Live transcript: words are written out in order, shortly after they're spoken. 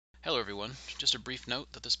Hello everyone, just a brief note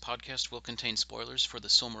that this podcast will contain spoilers for the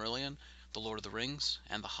Silmarillion, The Lord of the Rings,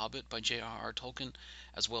 and The Hobbit by J.R.R. Tolkien,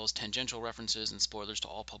 as well as tangential references and spoilers to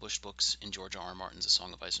all published books in George R.R. Martin's A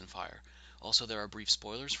Song of Ice and Fire. Also, there are brief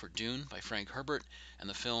spoilers for Dune by Frank Herbert and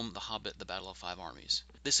the film The Hobbit, The Battle of Five Armies.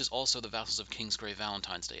 This is also the Vassals of Kingsgrave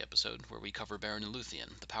Valentine's Day episode, where we cover Beren and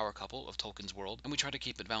Luthien, the power couple of Tolkien's world, and we try to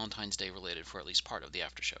keep it Valentine's Day related for at least part of the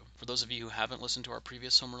aftershow. For those of you who haven't listened to our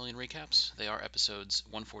previous Silmarillion recaps, they are episodes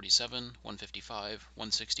 147, 155,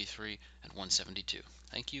 163, and 172.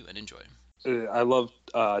 Thank you and enjoy. I love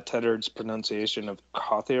Teddard's pronunciation of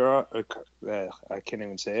Kothira. I can't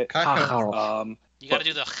even say it. Karkaroff. You gotta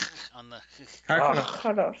do the on the...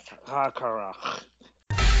 Karkaroff.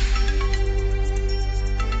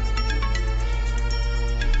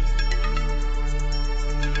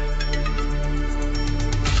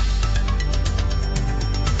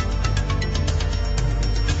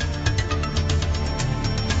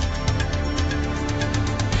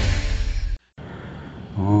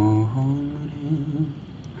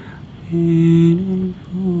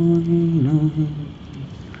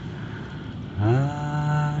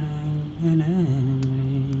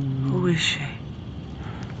 Who is she?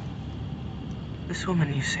 This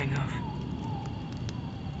woman you sing of.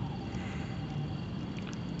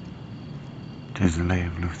 'Tis the Lay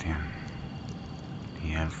of Luthien,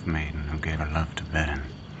 the elf maiden who gave her love to Beren,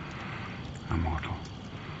 a mortal.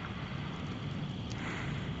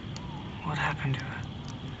 What happened to her?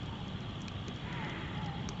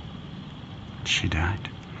 She died.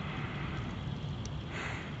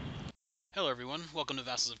 Hello everyone, welcome to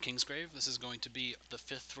Vassals of Kingsgrave. This is going to be the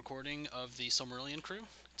 5th recording of the Silmarillion crew.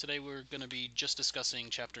 Today we're going to be just discussing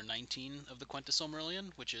Chapter 19 of the Quenta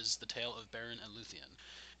Silmarillion, which is the tale of Beren and Luthien.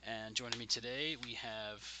 And joining me today, we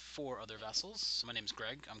have 4 other vassals. My name's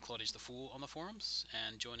Greg. I'm Claudius the Fool on the forums.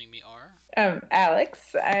 And joining me are... Alix.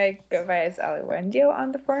 I go by as Aliwendio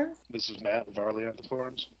on the forums. This is Matt Varley on the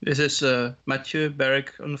forums. This is Matthieu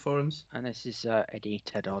Barrick on the forums. And this is Eddie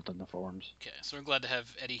Teddard on the forums. Okay, so we're glad to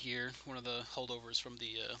have Eddie here, one of the holdovers from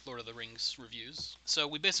the Lord of the Rings reviews. So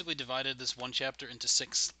we basically divided this one chapter into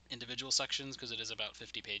 6 individual sections because it is about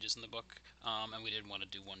 50 pages in the book, and we didn't want to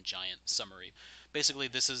do one giant summary. Basically,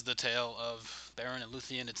 this is the tale of Beren and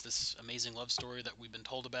Luthien. It's this amazing love story that we've been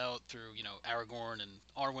told about through, Aragorn and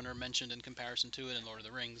Arwen are mentioned in comparison to it in Lord of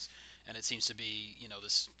the Rings. And it seems to be,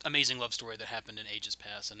 this amazing love story that happened in ages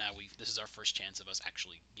past, and now this is our first chance of us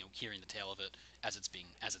actually, hearing the tale of it as it's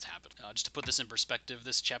happened. Just to put this in perspective,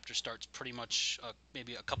 this chapter starts pretty much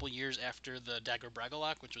maybe a couple years after the Dagor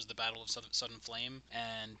Bragollach, which was the Battle of Sudden Flame,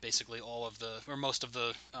 and basically most of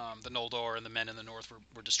the Noldor and the men in the north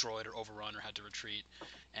were destroyed or overrun or had to retreat.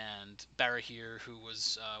 And Barahir, who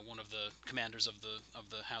was one of the commanders of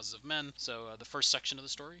the Houses of Men. So the first section of the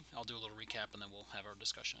story, I'll do a little recap and then we'll have our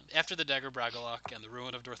discussion. After the Dagor Bragollach and the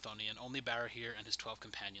ruin of Dorthonion, only Barahir and his 12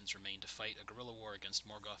 companions remain to fight a guerrilla war against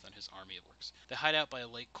Morgoth and his army of orcs. They hide out by a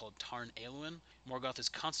lake called Tarn Eluin. Morgoth is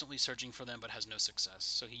constantly searching for them but has no success,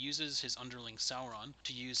 so he uses his underling Sauron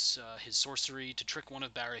to use his sorcery to trick one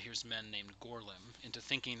of Barahir's men named Gorlim into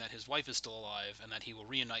thinking that his wife is still alive and that he will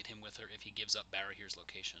reunite him with her if he gives up Barahir's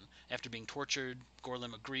location. After being tortured,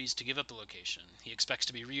 Gorlim agrees to give up the location. He expects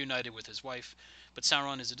to be reunited with his wife, but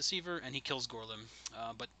Sauron is a deceiver and he kills Gorlim,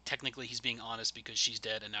 but technically he's being honest because she's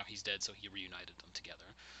dead and now he's dead, so he reunited them together.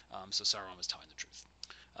 So Sauron was telling the truth.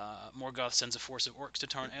 Morgoth sends a force of orcs to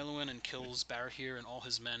Tarn Eluin and kills Barahir and all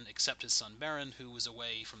his men except his son Beren, who was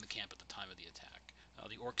away from the camp at the time of the attack.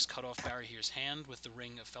 The orcs cut off Barahir's hand with the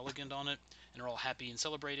ring of Felagund on it, and are all happy and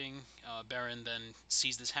celebrating. Beren then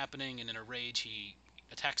sees this happening, and in a rage he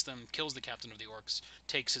attacks them, kills the captain of the orcs,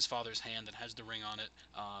 takes his father's hand that has the ring on it,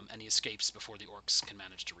 and he escapes before the orcs can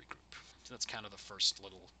manage to regroup. So that's kind of the first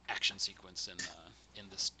little action sequence in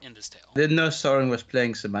this tale. Didn't know Sauron was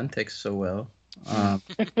playing semantics so well. I'm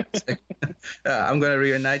gonna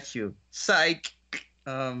reunite you. Psych.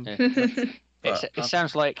 It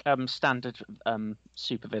sounds like standard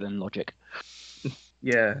supervillain logic.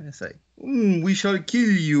 Yeah, it's like, we shall kill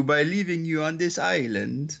you by leaving you on this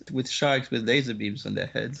island with sharks with laser beams on their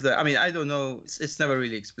heads. I mean, I don't know. It's never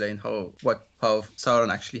really explained how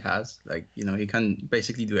Sauron actually has. Like, he can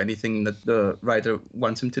basically do anything that the writer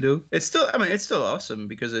wants him to do. It's still awesome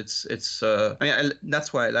because it's.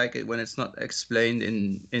 That's why I like it when it's not explained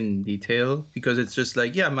in detail, because it's just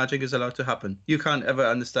like, yeah, magic is allowed to happen. You can't ever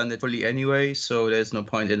understand it fully anyway, so there's no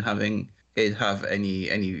point in having it have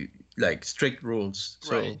any like strict rules.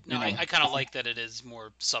 So, right. No, you know. I kind of like that it is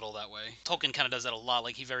more subtle that way. Tolkien kind of does that a lot.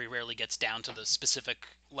 Like he very rarely gets down to the specific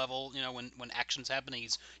level. You know, when action's happening,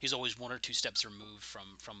 he's always one or two steps removed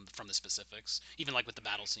from the specifics. Even like with the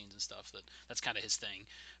battle scenes and stuff. That's kind of his thing.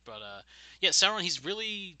 But yeah, Sauron, he's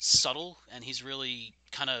really subtle and he's really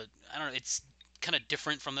kind of, I don't know. It's kind of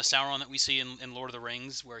different from the Sauron that we see in Lord of the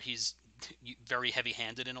Rings, where he's very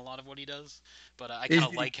heavy-handed in a lot of what he does. But I kind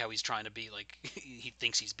of like how he's trying to be like he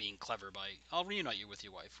thinks he's being clever by I'll reunite you with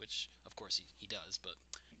your wife, which of course he does. But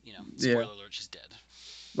you know, spoiler alert, she's dead.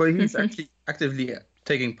 Well, he's actually actively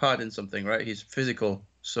taking part in something, right? He's physical,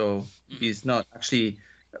 so he's not actually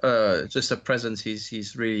just a presence.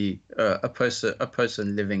 He's really a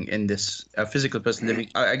person living in this, a physical person living.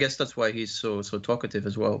 I guess that's why he's so talkative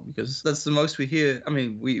as well, because that's the most we hear. I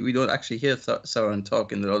mean, we don't actually hear Sauron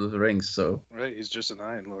talk in the Lord of the Rings, so. Right, he's just an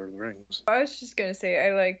eye in Lord of the Rings. I was just gonna say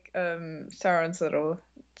I like Sauron's little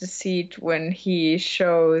deceit when he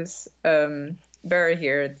shows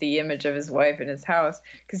Barahir the image of his wife in his house,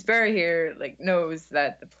 because Barahir like knows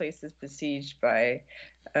that the place is besieged by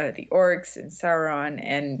the orcs and Sauron,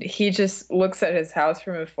 and he just looks at his house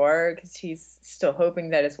from afar because he's still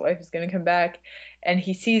hoping that his wife is going to come back, and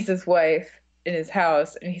he sees his wife in his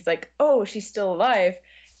house and he's like, oh, she's still alive,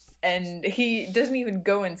 and he doesn't even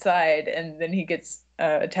go inside, and then he gets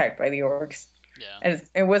attacked by the orcs. Yeah, and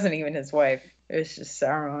it wasn't even his wife, it was just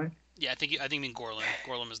Sauron. Yeah, I think you mean Gorlim.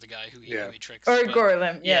 Gorlim is the guy who he tricks. Or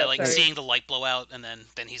Gorlim, yeah. Like seeing the light blow out, and then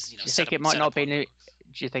he's Do you think it might not be?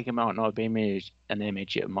 Do you think it might not be an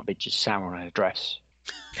image? It might be just Sauron in a dress.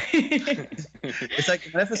 It's like a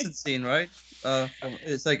Maleficent scene, right?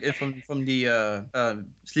 It's like from the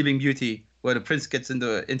Sleeping Beauty, where the prince gets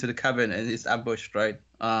into the cabin and is ambushed, right?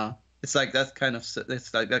 It's like that kind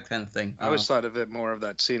of thing. I always thought of it more of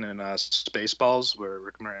that scene in Spaceballs where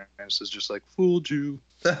Rick Moranis is just like, fooled you.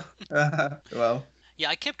 Well. Yeah,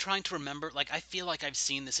 I kept trying to remember. Like, I feel like I've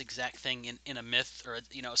seen this exact thing in a myth or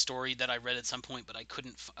a story that I read at some point, but I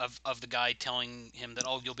couldn't of the guy telling him that,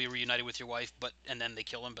 oh, you'll be reunited with your wife, and then they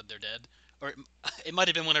kill him, but they're dead. Or it might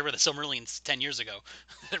have been when I read the Silmarillion 10 years ago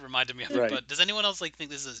that reminded me of it. But does anyone else think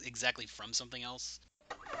this is exactly from something else?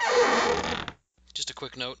 Just a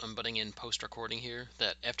quick note, I'm butting in post-recording here,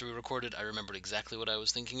 that after we recorded, I remembered exactly what I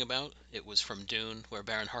was thinking about. It was from Dune, where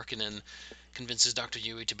Baron Harkonnen convinces Dr.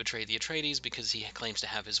 Yueh to betray the Atreides because he claims to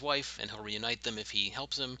have his wife, and he'll reunite them if he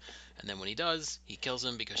helps him, and then when he does, he kills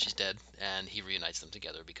him because she's dead, and he reunites them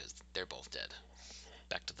together because they're both dead.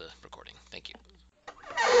 Back to the recording. Thank you.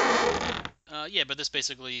 Yeah, but this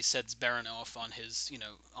basically sets Beren off on his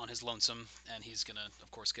lonesome, and he's gonna,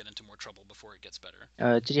 of course, get into more trouble before it gets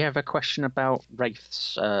better. Did you have a question about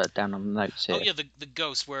wraiths down on the notes here? Oh yeah, the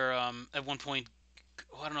ghost where at one point,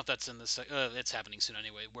 I don't know if that's in this. It's happening soon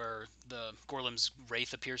anyway, where the Gorlim's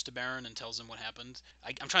wraith appears to Beren and tells him what happened.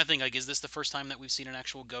 I'm trying to think, like, is this the first time that we've seen an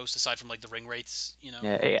actual ghost aside from like the ring wraiths? You know?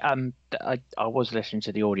 Yeah. I was listening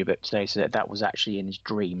to the audiobook today, so that was actually in his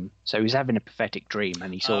dream. So he was having a prophetic dream,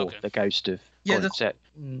 and he saw the ghost of. Yeah, that's it.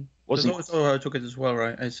 That's how I took it as well,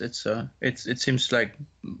 right? It seems like,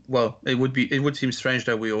 well, it would seem strange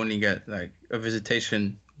that we only get like a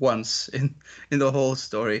visitation once in the whole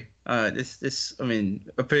story. This I mean,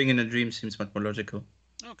 appearing in a dream seems much more logical.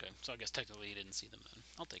 Okay, so I guess technically he didn't see them then.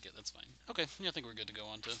 I'll take it, that's fine. Okay, yeah, I think we're good to go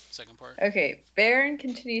on to second part. Okay, Beren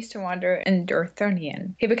continues to wander in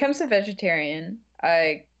Dorthonion. He becomes a vegetarian.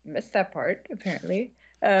 I missed that part, apparently.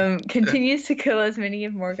 Continues to kill as many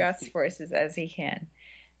of Morgoth's forces as he can.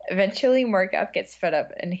 Eventually, Morgoth gets fed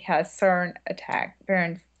up and has Sauron attack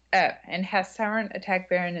Beren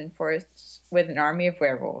in forest with an army of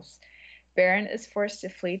werewolves. Beren is forced to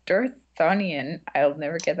flee Dorthonion. I'll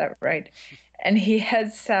never get that right. And he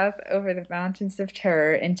heads south over the Mountains of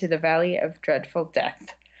Terror into the Valley of Dreadful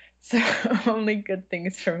Death. So only good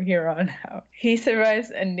things from here on out. He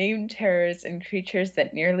survives unnamed terrors and creatures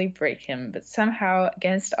that nearly break him, but somehow,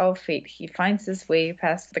 against all fate, he finds his way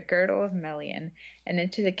past the girdle of Melian and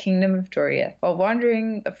into the kingdom of Doriath. While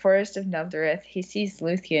wandering the forest of Neldareth, he sees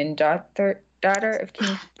Luthien, daughter of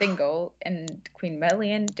King Thingol and Queen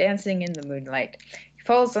Melian, dancing in the moonlight. He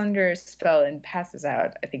falls under a spell and passes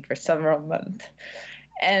out, I think, for several months.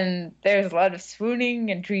 And there's a lot of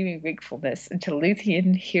swooning and dreaming wakefulness until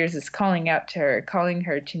Luthien hears us calling out to her, calling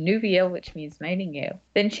her to Nuviel, which means nightingale.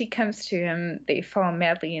 Then she comes to him, they fall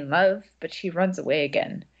madly in love, but she runs away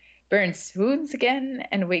again. Beren swoons again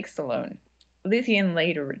and wakes alone. Luthien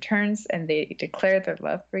later returns and they declare their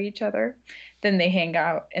love for each other. Then they hang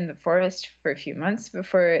out in the forest for a few months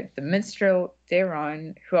before the minstrel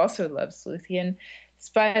Daeron, who also loves Luthien,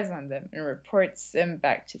 spies on them, and reports them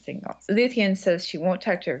back to Thingol. Luthien says she won't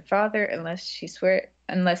talk to her father unless he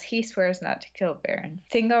swears not to kill Beren.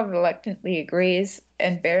 Thingol reluctantly agrees,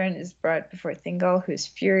 and Beren is brought before Thingol, who's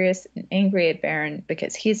furious and angry at Beren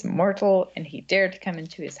because he's mortal and he dared to come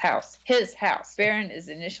into his house. His house! Beren is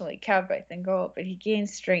initially cowed by Thingol, but he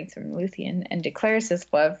gains strength from Luthien and declares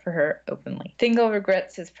his love for her openly. Thingol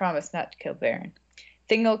regrets his promise not to kill Beren.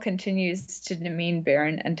 Thingol continues to demean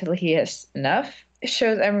Beren until he has enough,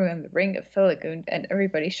 shows everyone the ring of Filigund, and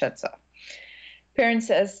everybody shuts off. Beren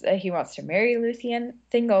says that he wants to marry Luthien.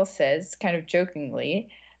 Thingol says, kind of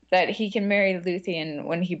jokingly, that he can marry Luthien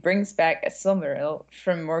when he brings back a Silmaril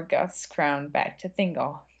from Morgoth's crown back to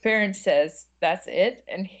Thingol. Beren says that's it,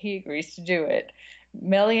 and he agrees to do it.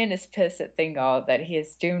 Melian is pissed at Thingol that he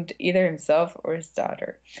has doomed either himself or his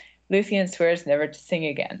daughter. Luthien swears never to sing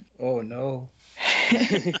again. Oh no.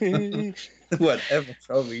 Whatever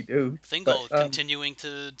shall we do? Thingol continuing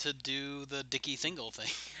to do the Dicky Thingol thing.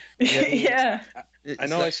 Yeah. I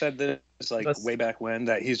know I said this like way back when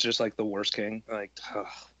that he's just like the worst king. Like,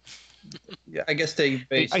 yeah, I guess he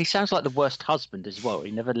sounds like the worst husband as well.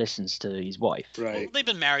 He never listens to his wife. Right. Well, they've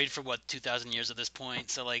been married for 2,000 years at this point,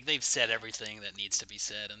 so like they've said everything that needs to be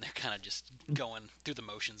said, and they're kind of just going through the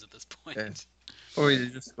motions at this point. Yeah. Or you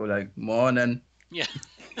just go like morning. Yeah.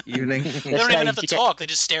 Evening. They don't even have to talk. They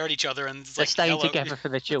just stare at each other and it's they're like, staying hello. together for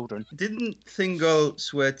their children. Didn't Thingol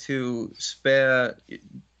swear to spare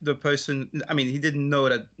the person? I mean, he didn't know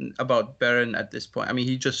that about Beren at this point. I mean,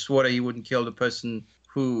 he just swore that he wouldn't kill the person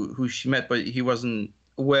who she met, but he wasn't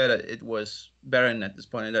aware that it was Beren at this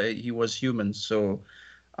point and that he was human. So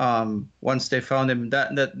once they found him,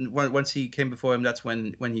 once he came before him, that's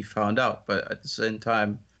when he found out. But at the same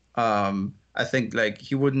time, I think like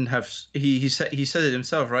he wouldn't have. He said it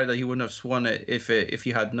himself, right? That he wouldn't have sworn it if he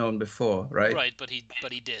had known before, right? Right, but he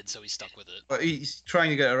did, so he stuck with it. But he's trying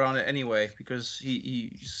to get around it anyway because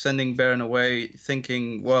he's sending Beren away,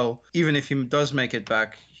 thinking, well, even if he does make it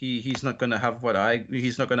back, he's not gonna have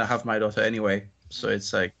he's not gonna have my daughter anyway. So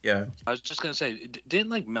it's like, yeah. I was just gonna say, didn't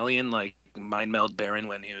like Melian like mind meld Beren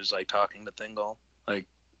when he was like talking to Thingol? Like,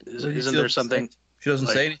 isn't there something? She doesn't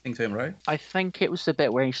say anything to him, right? I think it was the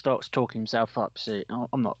bit where he starts talking himself up. See,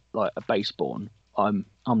 I'm not like a baseborn. I'm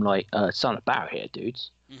like son of Barrow here,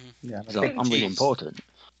 dudes. Mm-hmm. Yeah, like, I'm really important.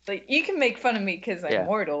 Like, you can make fun of me because I'm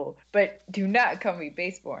mortal, but do not call me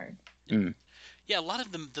baseborn. Mm. Yeah, a lot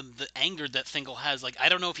of the anger that Thingol has, like, I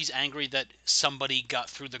don't know if he's angry that somebody got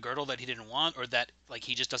through the girdle that he didn't want, or that, like,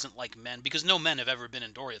 he just doesn't like men, because no men have ever been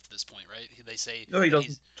in Doriath at this point, right? They say... No, he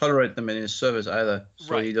doesn't tolerate them in his service either,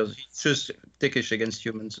 so right. He's just dickish against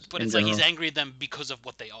humans. But it's like he's angry at them because of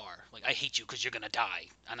what they are. Like, I hate you because you're gonna die,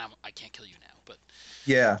 and I can't kill you now, but...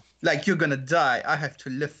 Yeah, like, you're gonna die, I have to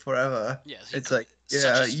live forever. Yeah, it's like, such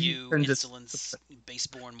as you, insolence,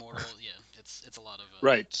 baseborn mortal, yeah. It's a lot of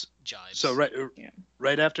right jibes. So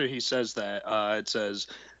right after he says that, it says,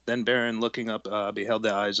 then Beren, looking up, beheld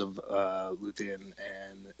the eyes of Luthien,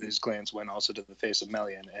 and his glance went also to the face of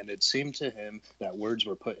Melian, and it seemed to him that words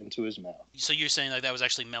were put into his mouth. So you're saying like that was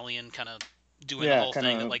actually Melian kind of doing the whole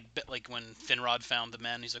thing, that, like when Finrod found the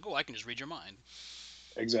men, he's like, oh, I can just read your mind.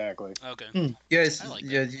 Exactly. Okay. Yeah, it's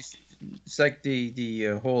like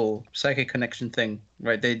the whole psychic connection thing,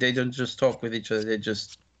 right? They don't just talk with each other; they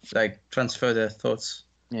just like transfer their thoughts.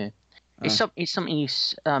 Yeah, it's something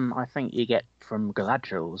I think you get from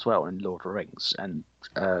Galadriel as well in Lord of the Rings, and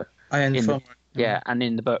and in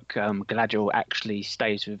the book, Galadriel actually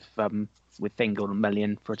stays with Thingol and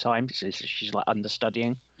Melian for a time. So she's like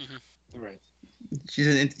understudying. Mm-hmm. Right.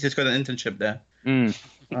 She's got an internship there. Mm.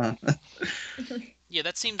 Yeah,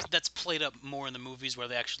 that's played up more in the movies where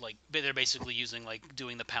they actually like they're basically using like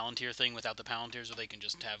doing the Palantir thing without the Palantirs, where they can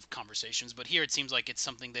just have conversations. But here it seems like it's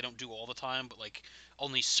something they don't do all the time, but like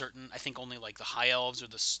only only like the high elves or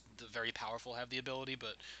the very powerful have the ability.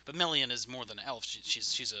 But Melian is more than an elf.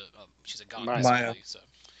 She's a god basically. So.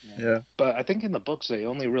 Yeah. But I think in the books they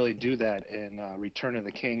only really do that in Return of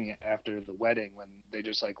the King after the wedding, when they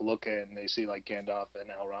just like look and they see like Gandalf and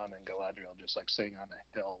Elrond and Galadriel just like sitting on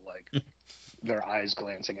a hill, like their eyes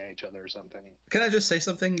glancing at each other or something. Can I just say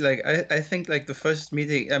something? Like I think like the first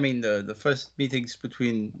meeting, I mean the first meetings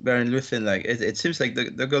between Beren and Luthien, like it seems like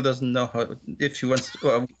the girl doesn't know if she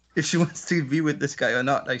wants to be with this guy or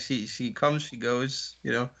not. Like she comes, she goes,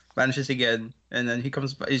 vanishes again, and then she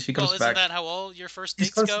comes back. Isn't that how all your first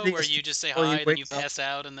dates go? Where you just say hi, then you pass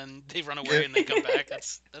out, and then they run away and they come back?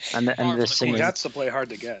 That's and the singing. That's the play hard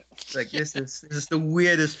to get. Like this is the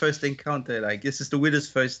weirdest first encounter. Like this is the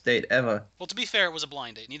weirdest first date ever. Well, to be fair, it was a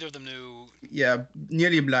blind date. Neither of them knew. Yeah,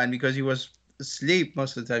 nearly blind because he was asleep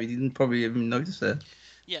most of the time. He didn't probably even notice it.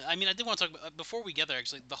 Yeah, I mean, I did want to talk about before we get there.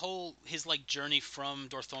 Actually, the whole his like journey from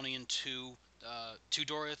Dorthonion to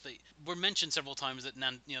Doriath. We're mentioned several times that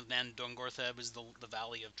Nan Dongortheb is the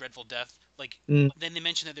Valley of Dreadful Death. Like then they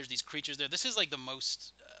mention that there's these creatures there. This is like the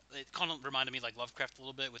most. It kind of reminded me like Lovecraft a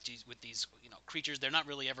little bit with these creatures. They're not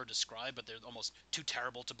really ever described, but they're almost too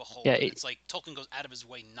terrible to behold. Yeah, and it's like Tolkien goes out of his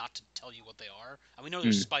way not to tell you what they are. And we know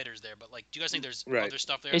there's spiders there, but like, do you guys think there's other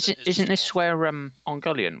stuff there? Isn't this where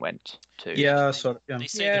Ongolian went to? Yeah, sort of. Yeah. They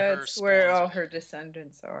say that her it's where all spawns- her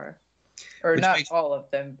descendants are. Or Which not makes- all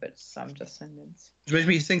of them, but some descendants. Which makes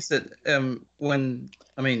me think that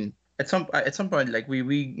at some point, like we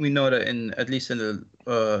know that in at least in the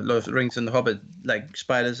Lord of the Rings and the Hobbit, like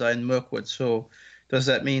spiders are in Mirkwood. So does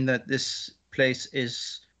that mean that this place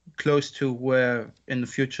is close to where in the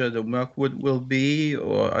future the Mirkwood will be,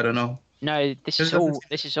 or I don't know? No, this is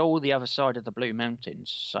all the other side of the Blue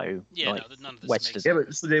Mountains. So Yeah, like, none of this west makes of Yeah,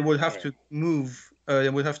 but so they would have to move. They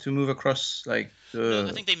would have to move across like the. No,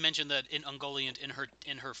 I think they mentioned that in Ungoliant,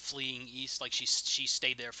 in her fleeing east, like she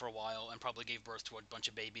stayed there for a while and probably gave birth to a bunch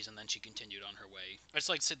of babies, and then she continued on her way. It's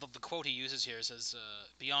like the quote he uses here says,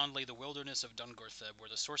 "Beyond lay the wilderness of Dungortheb, where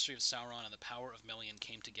the sorcery of Sauron and the power of Melian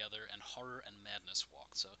came together, and horror and madness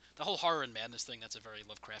walked." So the whole horror and madness thing—that's a very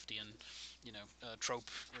Lovecraftian, trope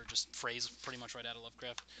or just phrase, pretty much right out of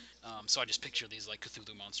Lovecraft. So I just picture these like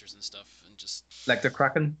Cthulhu monsters and stuff, and just Like the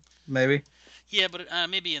Kraken, maybe. yeah, but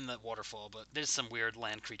maybe in the waterfall. But there's some weird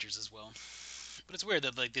land creatures as well. But it's weird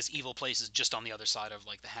that like this evil place is just on the other side of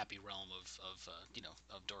like the happy realm of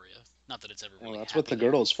Doria. Not that it's ever really. Well, that's happy what the there.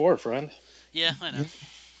 girdle's for, friend. Yeah, I know.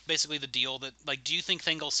 Basically, the deal that like, do you think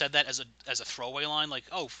Thingol said that as a throwaway line, like,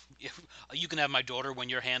 oh, you can have my daughter when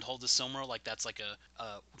your hand holds the Silmaril, like that's like a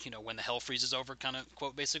when the hell freezes over kind of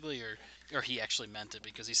quote basically, or he actually meant it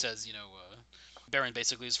because he says Beren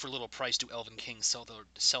basically is for little price do elven kings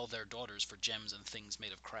sell their daughters for gems and things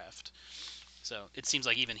made of craft. So it seems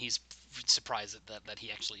like even he's surprised that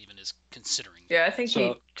he actually even is considering. Yeah, I think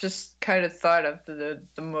he just kind of thought of the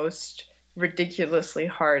most ridiculously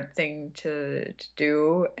hard thing to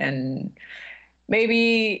do, and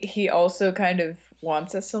maybe he also kind of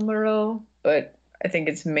wants a Silmaril, but I think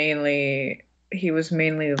he was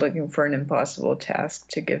mainly looking for an impossible task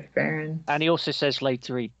to give Beren. And he also says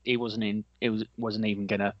later he wasn't even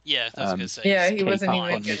gonna. Yeah, I was gonna say. Yeah, he wasn't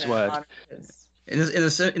on even his gonna word. honor his.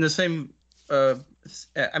 In the same.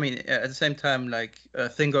 I mean, at the same time, like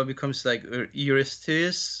Thingol becomes like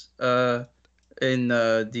Eurystheus in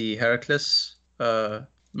the Heracles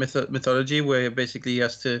mythology, where basically he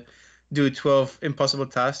has to do 12 impossible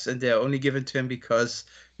tasks, and they are only given to him because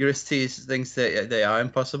Eurystheus thinks they are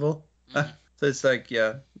impossible. Mm-hmm. So it's like,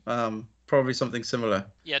 probably something similar.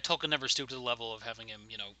 Yeah, Tolkien never stooped to the level of having him,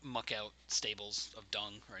 muck out stables of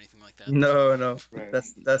dung or anything like that. No, Right.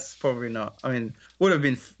 that's probably not. I mean, would have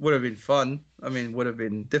been fun. I mean, would have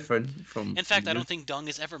been different from. In fact, I don't think dung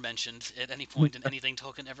is ever mentioned at any point in anything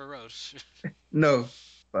Tolkien ever wrote. No,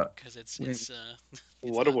 but because it's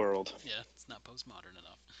what not, a world. Yeah, it's not postmodern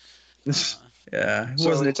enough. Yeah.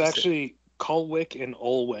 So it's actually Colwick and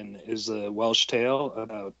Olwen is a Welsh tale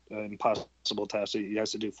about impossible tasks. He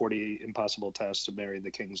has to do 40 impossible tasks to marry the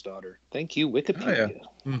king's daughter. Thank you, Wikipedia. Oh,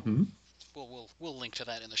 yeah. Mm-hmm. We'll link to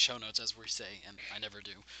that in the show notes, as we say, and I never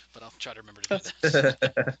do, but I'll try to remember to do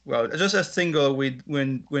that. Well, just as Thingol,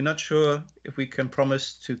 we're not sure if we can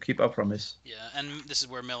promise to keep our promise. Yeah, and this is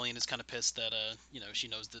where Melian is kind of pissed that she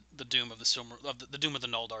knows that the doom of the doom of the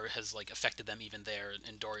Noldor has like affected them even there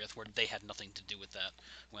in Doriath, where they had nothing to do with that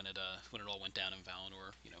when it all went down in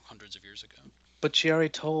Valinor, hundreds of years ago. But she already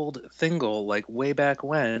told Thingol, like, way back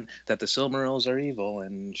when, that the Silmarils are evil,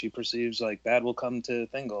 and she perceives, like, bad will come to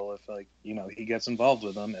Thingol if, like, he gets involved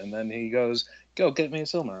with them, and then he goes, go, get me a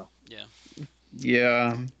Silmaril. Yeah.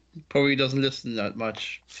 Yeah, probably doesn't listen that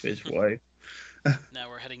much to his wife. Now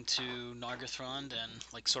we're heading to Nargothrond and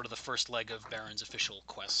like sort of the first leg of Beren's official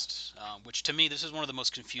quest, which to me this is one of the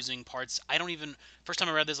most confusing parts. First time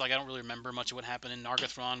I read this, like I don't really remember much of what happened in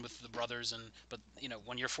Nargothrond with the brothers, but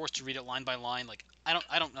when you're forced to read it line by line, like I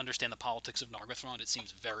don't understand the politics of Nargothrond. It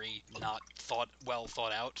seems very not well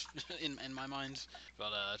thought out in my mind.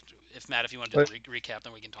 But if you want to do a recap,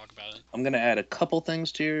 then we can talk about it. I'm gonna add a couple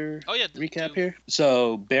things to your recap do. here.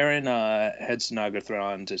 So Beren heads to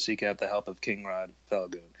Nargothrond to seek out the help of King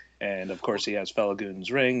Felagund. And of course he has Felagund's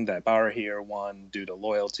ring that Barahir won due to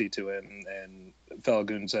loyalty to him, and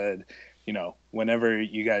Felagund said, whenever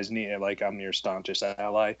you guys need it, like I'm your staunchest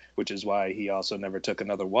ally, which is why he also never took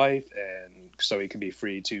another wife, and so he could be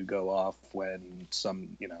free to go off when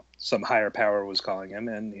some higher power was calling him,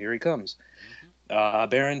 and here he comes.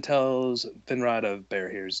 Beren tells Finrod of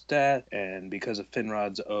Berehir's death, and because of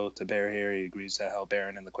Finrod's oath to Berehir, he agrees to help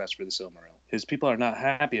Beren in the quest for the Silmaril. His people are not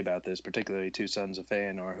happy about this, particularly two sons of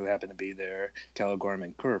Feanor who happen to be there, Celegorm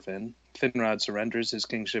and Curfin. Finrod surrenders his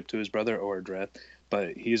kingship to his brother Ordreth,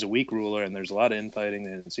 but he's a weak ruler, and there's a lot of infighting,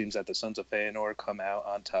 and it seems that the Sons of Feanor come out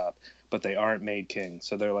on top, but they aren't made king,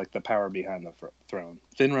 so they're like the power behind the throne.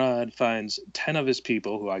 Finrod finds 10 of his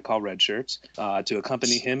people, who I call red shirts, to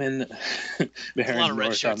accompany him and Beren a lot of red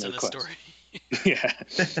north shirts on in their this quest. story. Yeah.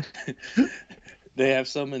 They have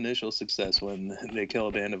some initial success when they kill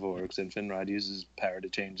a band of orcs, and Finrod uses power to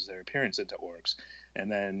change their appearance into orcs.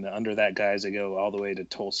 And then under that guise, they go all the way to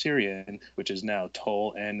Tol Sirion, which is now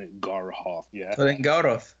Tol and Garhoth. Yeah. Tol and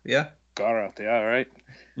Garhoth, yeah. Garhoth, yeah, all right.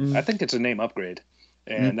 I think it's a name upgrade.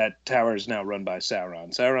 And that tower is now run by Sauron.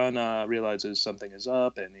 Sauron realizes something is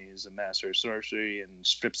up, and he's a master of sorcery and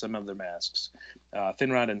strips them of their masks.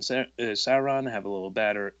 Finrod and Sauron have a little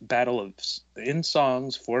battle of in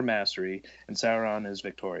songs for mastery, and Sauron is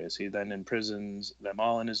victorious. He then imprisons them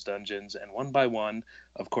all in his dungeons, and one by one,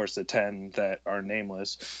 of course, the 10 that are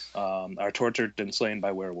nameless are tortured and slain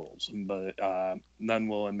by werewolves, but none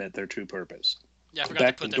will admit their true purpose. Yeah, I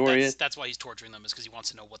forgot to put that. That's why he's torturing them, is because he wants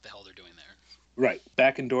to know what the hell they're doing there. Right.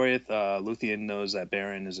 Back in Doriath, Luthien knows that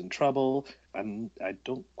Beren is in trouble. I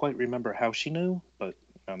don't quite remember how she knew, but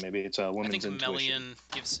maybe it's a woman's intuition. I think Melian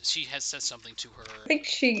says something to her. I think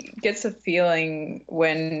she gets a feeling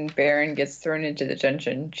when Beren gets thrown into the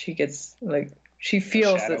dungeon. She gets, she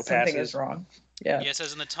feels that something is wrong. Yeah. It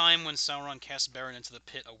says, in the time when Sauron cast Beren into the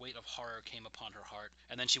pit, a weight of horror came upon her heart,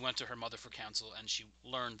 and then she went to her mother for counsel, and she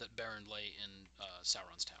learned that Beren lay in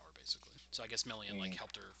Sauron's tower, basically. So I guess Melian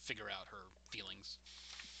helped her figure out her feelings.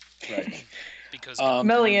 Right. Because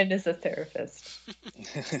Melian is a therapist.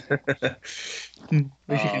 She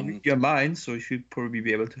can read your mind, so she should probably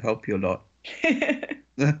be able to help you a lot.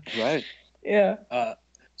 Right. Yeah.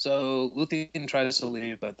 So Luthien tries to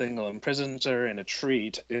leave, but Thingol imprisons her in a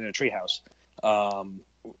treehouse,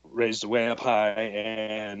 raised way up high,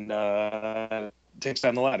 and takes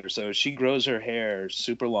down the ladder. So she grows her hair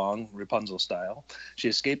super long, Rapunzel style. She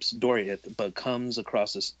escapes Doriath, but comes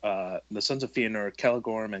across the Sons of Feanor,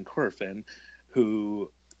 Celegorm, and Curfin,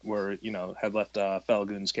 who had left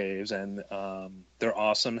Felgun's caves, and their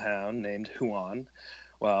awesome hound named Huan,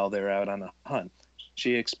 while they're out on a hunt.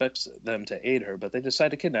 She expects them to aid her, but they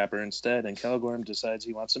decide to kidnap her instead, and Celegorm decides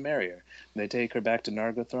he wants to marry her. They take her back to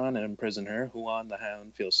Nargothrond and imprison her. Huan, the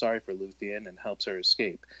hound, feels sorry for Luthien and helps her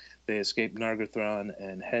escape. They escape Nargothrond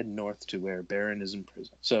and head north to where Beren is in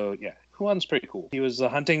prison. So, yeah, Huan's pretty cool. He was the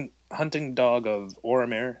hunting dog of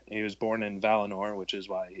Oromir. He was born in Valinor, which is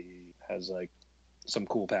why he has, some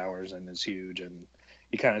cool powers and is huge, and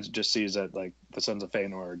he kind of just sees that, the Sons of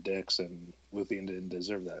Feanor are dicks, and Luthien didn't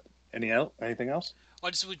deserve that. Anything else? Well,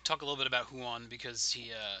 I just would talk a little bit about Huan, because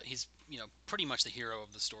he's pretty much the hero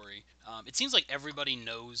of the story. It seems like everybody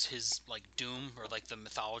knows his doom, or the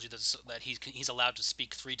mythology that he's allowed to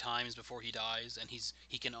speak 3 times before he dies, and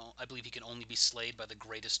I believe he can only be slayed by the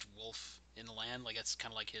greatest wolf in the land. That's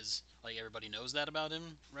kind of his, everybody knows that about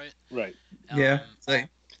him, right? Right. Yeah.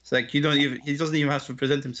 It's like he doesn't even have to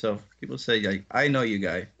present himself. People say, I know you,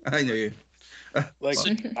 guy. I know you.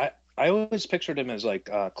 I always pictured him as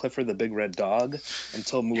Clifford the Big Red Dog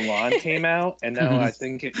until Mulan came out, and now I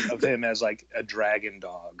think of him as a dragon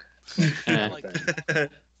dog. I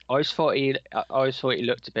always thought he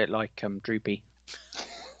looked a bit like Droopy.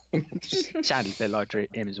 Sounded a bit like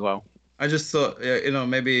him as well. I just thought,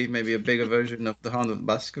 maybe a bigger version of the Hound of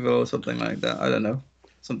Baskerville or something like that. I don't know.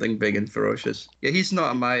 Something big and ferocious. Yeah, he's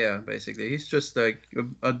not a Maya, basically. He's just a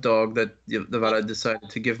dog that the Valar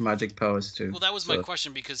decided to give magic powers to. Well, that was my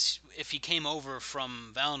question, because if he came over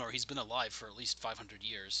from Valinor, he's been alive for at least 500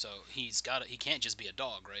 years, so he can't just be a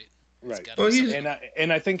dog, right? Right.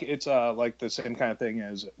 And I think it's the same kind of thing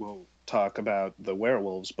as we'll talk about the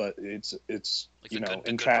werewolves, but it's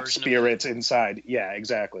entrapped spirits inside. Yeah,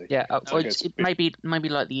 exactly. Yeah, maybe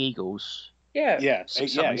like the Eagles. Yeah. Yeah.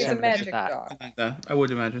 He's a magic dog. I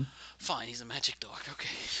would imagine. Fine, he's a magic dog. Okay.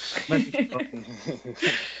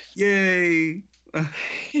 Yay!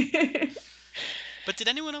 But did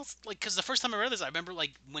anyone else because the first time I read this, I remember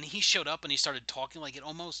when he showed up and he started talking, it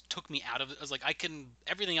almost took me out of it. I was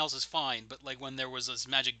everything else is fine, but when there was this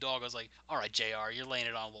magic dog, I was like, all right, JR, you're laying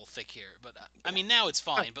it on a little thick here. But now it's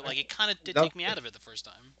fine, but it kind of did take me out of it the first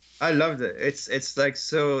time. I loved it. It's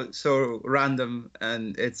so random,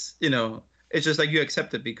 and it's it's just you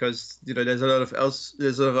accept it because there's a lot of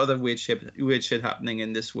other weird shit happening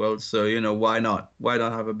in this world. So why not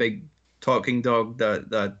have a big talking dog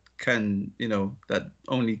that can that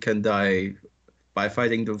only can die by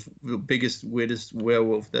fighting the biggest, weirdest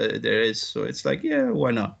werewolf that there is. So it's like, yeah,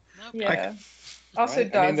 why not? Yeah. Also,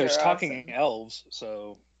 right? I mean, there's dogs are talking awesome. elves,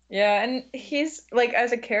 so Yeah, and he's like,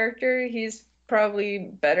 as a character, he's probably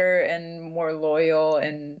better and more loyal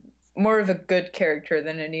and more of a good character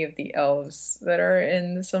than any of the elves that are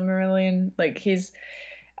in the Silmarillion. Like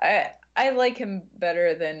I like him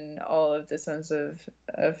better than all of the Sons of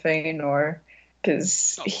Feanor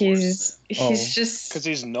because he's just because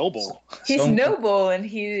he's noble. he's noble and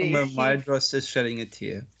he Mildros is shedding a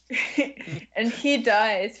tear. and he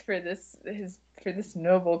dies for this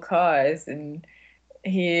noble cause, and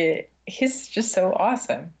he's just so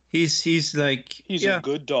awesome. He's like he's a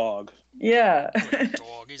good dog. Yeah. He's a good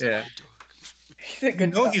dog. He's a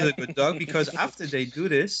good dog. He's a good dog because after they do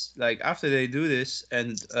this,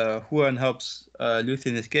 and Huan helps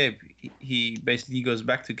Luthien escape, he basically goes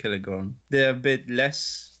back to Killigorm. They're a bit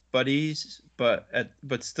less buddies, but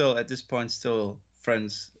still at this point still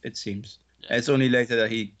friends, it seems. Yeah. It's only later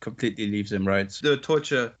that he completely leaves him, right? So the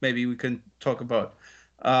torture, maybe we can talk about,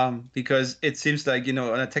 because it seems like,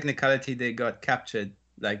 on a technicality they got captured,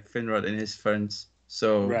 like Finrod and his friends.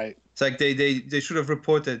 So right. It's like they should have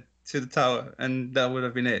reported to the tower, and that would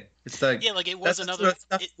have been it. It's like, yeah, like it was another sort of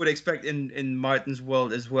stuff you would expect in Martin's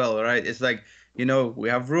world as well, right? It's like, we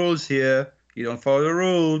have rules here. You don't follow the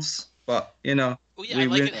rules, but Well, yeah, I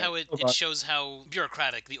like it how it shows how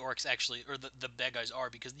bureaucratic the orcs actually, or the bad guys are,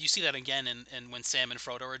 because you see that again in when Sam and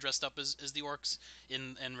Frodo are dressed up as the orcs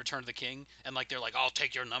in Return of the King, and like they're like, I'll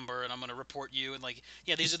take your number and I'm gonna report you, and like,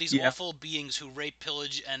 yeah, these are these awful beings who rape,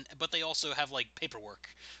 pillage, but they also have like paperwork,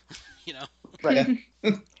 Right.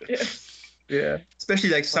 Yeah. Especially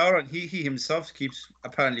like Sauron, he himself keeps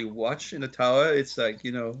apparently watch in the tower. It's like,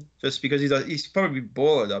 just because he's probably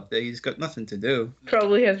bored up there. He's got nothing to do.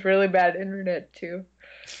 Probably has really bad internet too.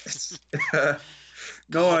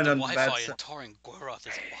 No one on the Wi-Fi in Taring Goroth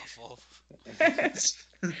is awful.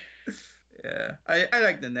 Yeah. I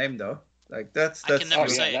like the name though. Like that's I can never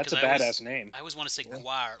say that's a badass name. I always want to say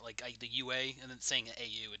Gwar, like the UA, and then saying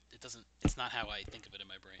AU. It doesn't. It's not how I think of it in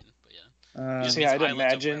my brain. But yeah. See, I'd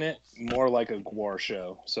imagine it more like a Gwar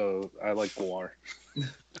show, so I like Gwar.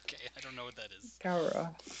 Okay, I don't know what that is.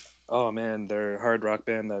 Gowra. Oh man, they're a hard rock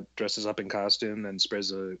band that dresses up in costume and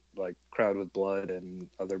sprays a crowd with blood and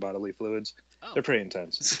other bodily fluids. Oh. They're pretty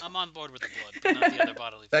intense. I'm on board with the blood, but not the other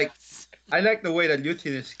bodily fluids. I like the way that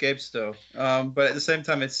Luthien escapes though, but at the same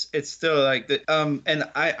time it's still like and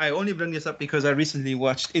I only bring this up because I recently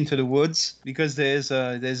watched Into the Woods, because there's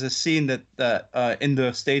a scene that in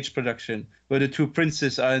the stage production where the two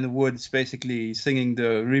princes are in the woods basically singing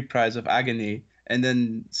the reprise of Agony, and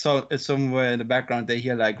then somewhere in the background they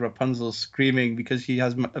hear like Rapunzel screaming because she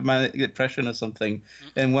has manic depression or something,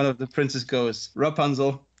 and one of the princes goes,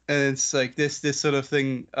 Rapunzel. And it's like this sort of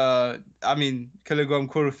thing. Killigorm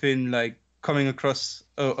Corofin, like coming across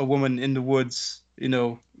a woman in the woods,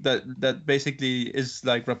 that basically is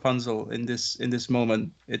like Rapunzel in this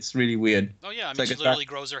moment. It's really weird. Oh yeah, she literally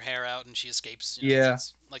grows her hair out and she escapes. Yeah.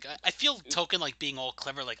 Like I feel Tolkien like being all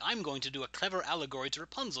clever, like I'm going to do a clever allegory to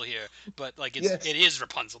Rapunzel here, but like it is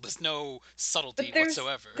Rapunzel. There's no subtlety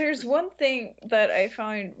whatsoever. There's one thing that I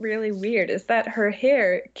find really weird is that her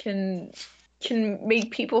hair can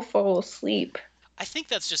make people fall asleep. I think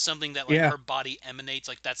that's just something that her body emanates,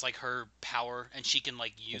 like that's like her power, and she can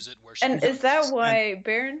like use it where she. And is that why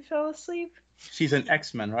Beren fell asleep? She's an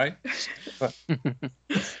X-Men, right?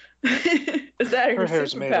 Is that her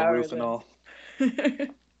hair's made of Rufinol?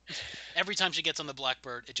 Every time she gets on the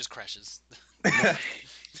Blackbird, it just crashes. Like,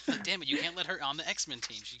 damn it! You can't let her on the X-Men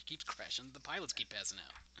team. She keeps crashing. The pilots keep passing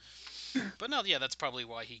out. But no, yeah, that's probably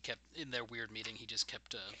why he kept, in their weird meeting, he just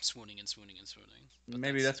kept swooning and swooning and swooning. But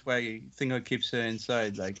maybe that's why Thingol keeps her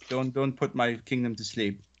inside, like, don't put my kingdom to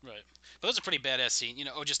sleep. Right. But that's a pretty badass scene,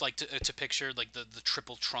 just like to picture like the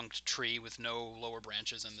triple trunked tree with no lower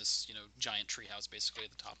branches and this, giant tree house basically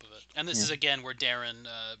at the top of it. And this is again where Darren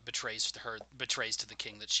betrays to the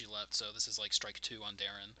king that she left. So this is like strike 2 on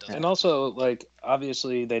Darren. And also, like,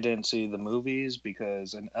 obviously they didn't see the movies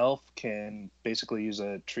because an elf can basically use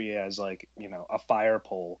a tree as like, a fire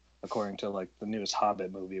pole, according to like the newest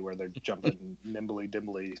Hobbit movie where they're jumping nimbly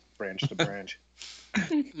dimbly branch to branch.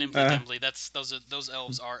 Nimbly dimbly, those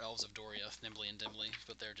elves are elves of Doria, nimbly and dimbly,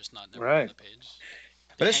 but they're just not on the page.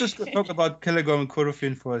 But let's just talk about Killigorm and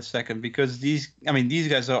Corofin for a second, because these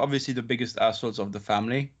guys are obviously the biggest assholes of the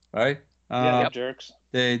family, right? Yeah, jerks.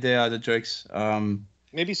 They are the jerks.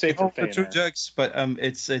 Maybe safe for Feanor. True jerks, but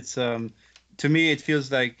it's to me it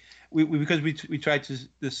feels like because we tried to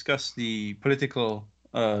discuss the political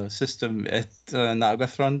system at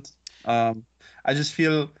Nargothrond. I just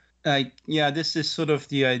feel This is sort of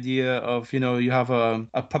the idea of, you have a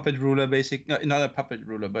puppet ruler, not a puppet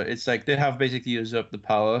ruler, but it's like they have basically usurped the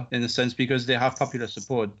power in a sense because they have popular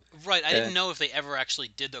support. Right, I didn't know if they ever actually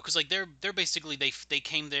did though, because like they're basically they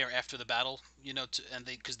came there after the battle,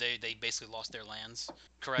 because they basically lost their lands,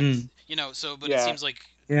 correct? But it seems like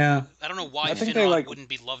I don't know why Finrod wouldn't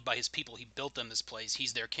be loved by his people. He built them this place.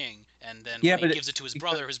 He's their king, and then when he gives it to his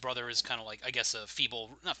brother is kind of like, I guess,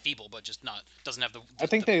 not feeble, but just doesn't have the I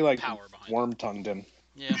think the they like power behind worm-tongued him.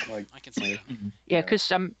 Yeah, I can see that. Yeah,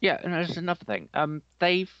 because and there's another thing.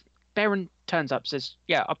 Beren turns up, says,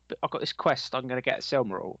 "Yeah, I've got this quest. I'm going to get a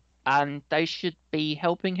Silmaril." And they should be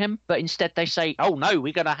helping him, but instead they say, "Oh no,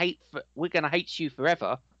 we're gonna hate you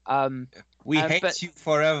forever." We hate you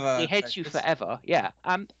forever. He hates you forever. Yeah.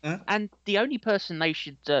 And the only person they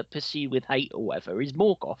should pursue with hate or whatever is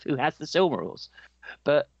Morgoth, who has the Silmarils.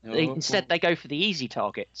 But instead they go for the easy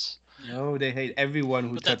targets. No, they hate everyone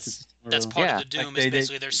who touches. That's part of the doom. Is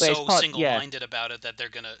basically they're so single-minded about it that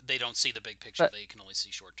they don't see the big picture. They can only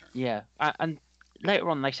see short term. Yeah, and later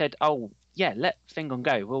on they said, "Oh, yeah, let Fingon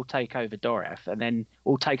go. We'll take over Dorath, and then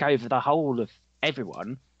we'll take over the whole of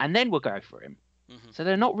everyone, and then we'll go for him." Mm-hmm. So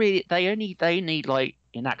they're not really. They need like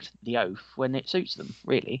enact the oath when it suits them,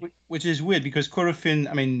 really. Which is weird because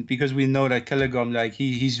Corofin. Because we know that Celegom, like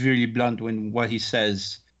he's really blunt when what he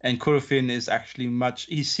says. And Corofin is actually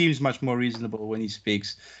he seems much more reasonable when he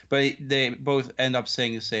speaks, but they both end up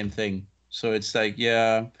saying the same thing. So it's like,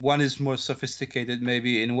 one is more sophisticated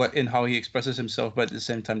maybe in how he expresses himself, but at the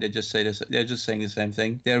same time they're just saying the same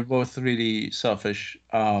thing. They're both really selfish.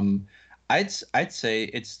 I'd say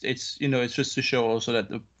it's just to show also that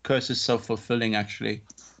the curse is self-fulfilling actually,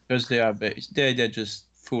 because they're just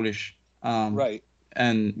foolish. Right.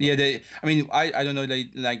 And I don't know,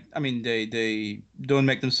 they don't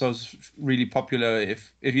make themselves really popular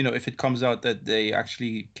if it comes out that they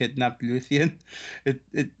actually kidnapped Luthien.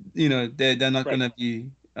 They're not gonna be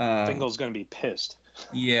Fingal's gonna be pissed.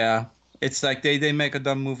 Yeah, it's like they make a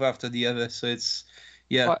dumb move after the other, so it's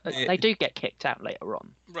they do get kicked out later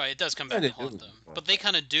on. Right, it does come back to haunt them. But they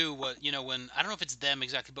kind of do when I don't know if it's them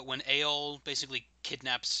exactly, but when Eol basically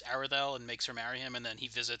kidnaps Aredhel and makes her marry him, and then he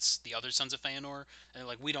visits the other Sons of Feanor, and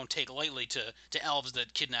like, we don't take lightly to elves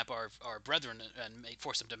that kidnap our brethren and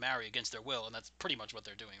force them to marry against their will, and that's pretty much what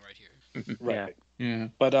they're doing right here. Right. Yeah.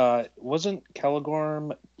 But wasn't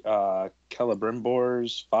Celegorm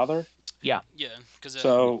Celebrimbor's father? Yeah. Yeah, because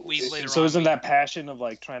so isn't that passion of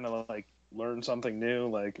like trying to like learn something new,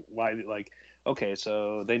 like why, like, okay,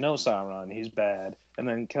 so they know Sauron, he's bad, and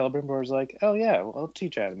then Celebrimbor's like, oh yeah, well, I'll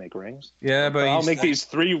teach you how to make rings. Yeah, but I'll make these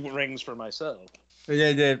 3 rings for myself. I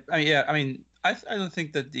don't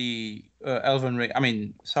think that the Elven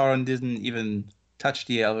ring. Sauron didn't even touch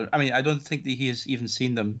the Elven. I don't think that he has even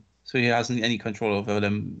seen them, so he hasn't any control over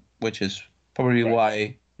them, which is probably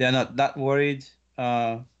why they're not that worried.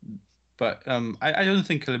 But I don't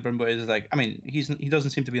think Celebrimbor is like. He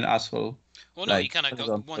doesn't seem to be an asshole. Well, no, he kind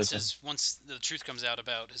of once the truth comes out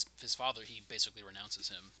about his father, he basically renounces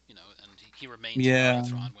him, and he remains on the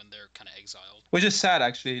throne when they're kind of exiled. Which is sad,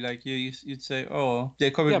 actually. Like you'd say, oh,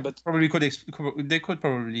 they could they could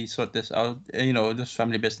probably sort this out, this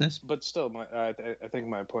family business. But still, I think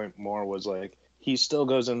my point more was like, he still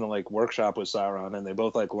goes into like workshop with Sauron, and they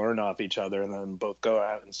both like learn off each other, and then both go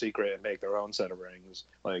out in secret and make their own set of rings.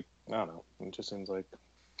 Like, I don't know, it just seems like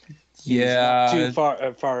too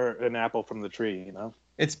far an apple from the tree,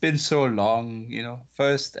 It's been so long,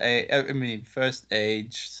 First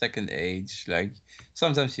Age, Second Age, like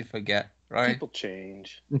sometimes you forget, right? People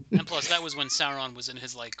change. And plus, that was when Sauron was in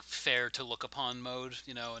his like fair to look upon mode,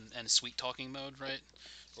 and sweet talking mode, right?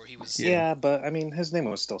 Where he was. Yeah, but his name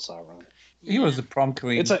was still Sauron. He was the prom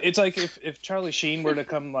queen. It's like if Charlie Sheen were to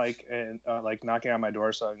come and knocking on my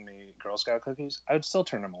door selling me Girl Scout cookies, I would still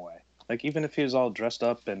turn him away. Like, even if he was all dressed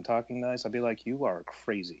up and talking nice, I'd be like, you are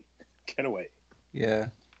crazy. Get away. Yeah.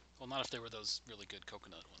 Well, not if they were those really good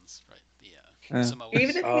coconut ones, right?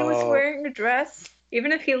 Even if he was wearing a dress,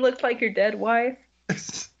 even if he looked like your dead wife.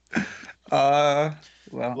 Well,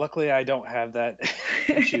 luckily I don't have that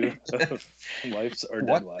issue of wives or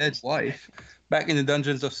dead wives. Dead wife? Back in the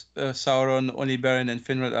dungeons of Sauron, only Beren and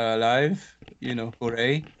Finrod are alive.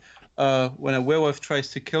 Hooray. When a werewolf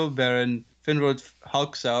tries to kill Beren, Finrod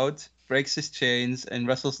hulks out, breaks his chains, and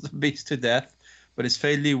wrestles the beast to death, but is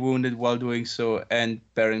fatally wounded while doing so, and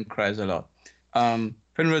Beren cries a lot.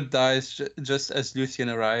 Finrod dies just as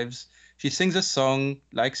Luthien arrives. She sings a song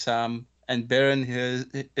like Sam, and Beren hears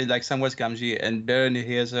like Samwise Gamgee, and Beren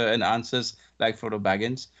hears her and answers like Frodo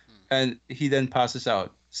Baggins, and he then passes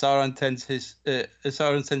out. Sauron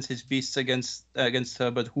sends his beasts against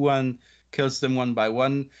her, but Huan kills them one by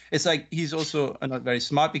one. It's like he's also not very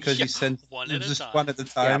smart because he sends one at a just time. one at a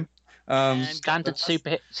time. Standard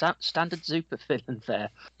super villain there.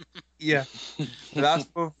 Yeah. The last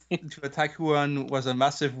wolf to attack Huan was a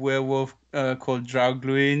massive werewolf called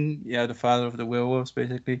Draugluin. Yeah, the father of the werewolves,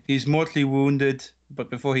 basically. He's mortally wounded, but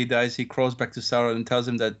before he dies, he crawls back to Sauron and tells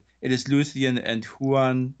him that it is Luthien and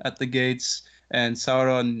Huan at the gates. And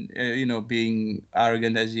Sauron, being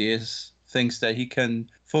arrogant as he is, thinks that he can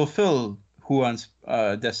fulfill Huan's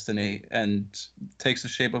destiny and takes the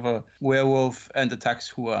shape of a werewolf and attacks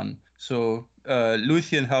Huan. So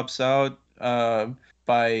Luthien helps out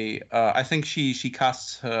by I think she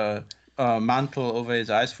casts her mantle over his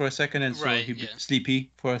eyes for a second, and so he becomes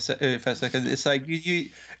sleepy for a second. It's like you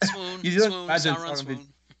swoon, you don't swoon, imagine Sauron swoon.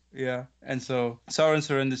 Yeah, and so Sauron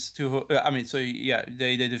surrenders to.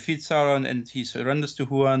 They defeat Sauron, and he surrenders to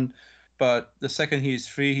Huan. But the second he is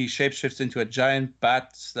free, he shapeshifts into a giant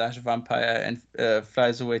bat/vampire and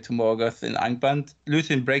flies away to Morgoth in Angband.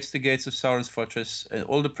 Luthien breaks the gates of Sauron's fortress, and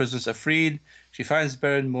all the prisoners are freed. She finds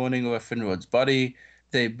Beren mourning over Finrod's body.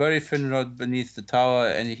 They bury Finrod beneath the tower,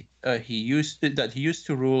 and he used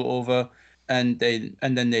to rule over. And then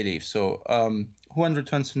they leave. So Huan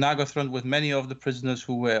returns to Nargothrond with many of the prisoners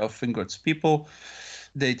who were of Finrod's people.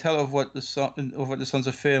 They tell of what the Sons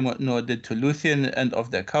of Feanor did to Luthien and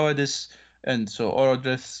of their cowardice. And so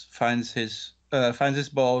Orodreth finds his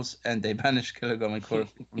balls, and they banish Killigom and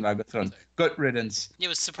Corofin from Nargothrond. Good riddance. Yeah, it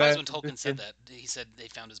was surprised when Tolkien said that. He said they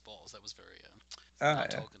found his balls. That was very not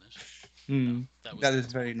Tolkienish. That is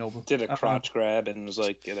very noble. Did a crotch grab and was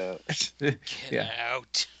like, get out. Get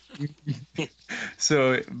out.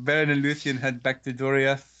 So Beren and Luthien head back to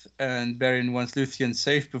Doriath, and Beren wants Luthien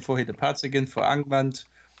safe before he departs again for Angband.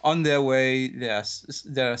 On their way, they are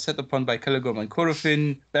set upon by Killigom and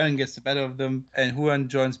Corofin. Beren gets the better of them, and Huan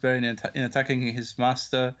joins Beren in attacking his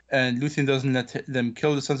master. And Luthien doesn't let them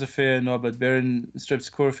kill the Sons of Feanor, but Beren strips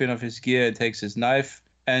Corofin of his gear and takes his knife,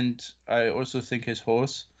 and I also think his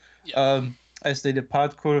horse. Yeah. As they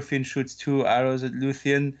depart, Corofin shoots 2 arrows at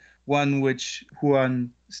Luthien, one which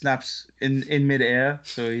Huan snaps in midair,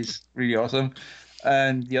 so he's really awesome.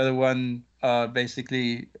 And the other one,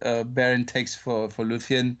 Beren takes for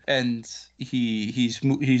Luthien, and he's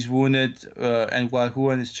wounded. And while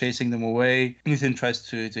Huan is chasing them away, Luthien tries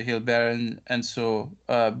to heal Beren, and so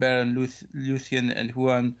Beren, Luthien, and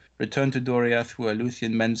Huan return to Doriath, where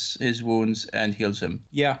Luthien mends his wounds and heals him.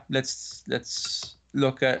 Yeah, let's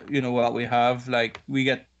look at what we have. Like, we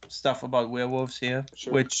get stuff about werewolves here,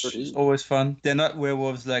 which is always fun. They're not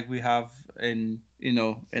werewolves like we have in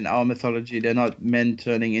our mythology. They're not men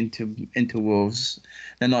turning into wolves.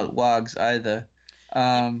 They're not wargs either.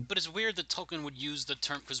 But it's weird that Tolkien would use the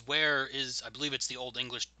term, because were is, I believe it's the Old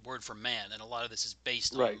English word for man, and a lot of this is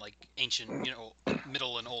based on like ancient,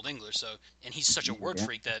 Middle and Old English. So, and he's such a word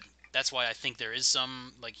freak that's why I think there is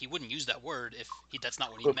some, like, he wouldn't use that word if that's not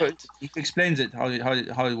what he meant. He explains it how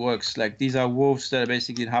it works. Like, these are wolves that are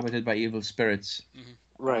basically inhabited by evil spirits. Mm-hmm.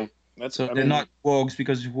 Right. They're not wargs,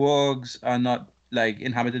 because wargs are not like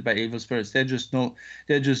inhabited by evil spirits. They're just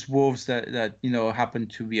wolves that happen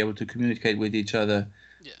to be able to communicate with each other.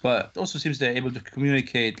 Yeah. But it also seems they're able to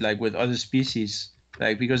communicate like with other species.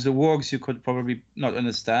 Like, because the wargs you could probably not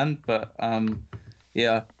understand, but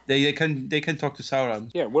yeah, they can talk to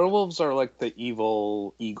Sauron. Yeah, werewolves are like the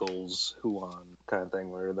evil eagles, Huan kind of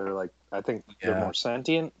thing, where they're like, I think they're more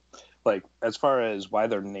sentient. Like, as far as why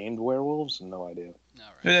they're named werewolves, no idea. No,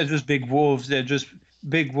 right. They're just big wolves. They're just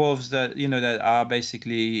big wolves that that are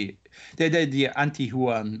basically they're the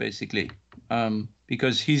anti-Huan basically,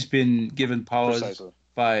 because he's been given powers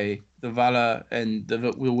by the Valar, and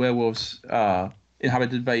the werewolves are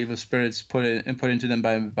inhabited by evil spirits put into them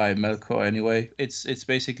by Melkor anyway. It's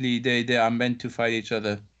basically they are meant to fight each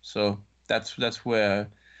other. So that's where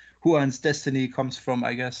Huan's destiny comes from,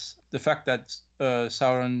 I guess. The fact that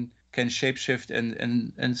Sauron can shapeshift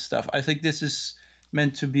and stuff. I think this is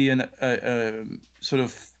meant to be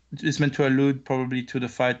it's meant to allude probably to the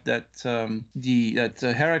fight that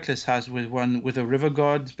Heracles has with a river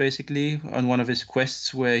god, basically, on one of his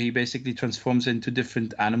quests, where he basically transforms into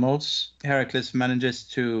different animals. Heracles manages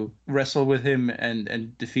to wrestle with him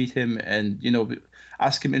and defeat him, and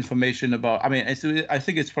ask him information about. I mean, I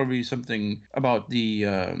think it's probably something about the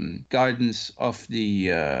gardens of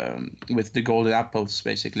with the golden apples,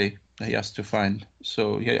 basically, that he has to find.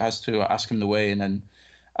 So he has to ask him the way, and then.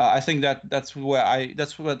 I think that's what I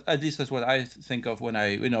think of when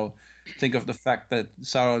I think of the fact that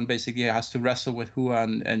Sauron basically has to wrestle with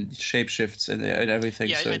Huan and shapeshifts and everything.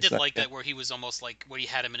 Yeah, so I it's did like that where he was almost like where he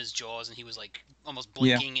had him in his jaws and he was like almost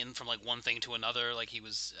Yeah. blinking in from like one thing to another. Like he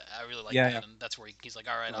was, I really like Yeah, that, yeah. and that's where he's like,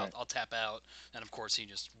 all right, Right. I'll tap out, and of course he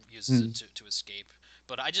just uses Mm. it to escape.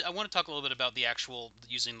 But I want to talk a little bit about the actual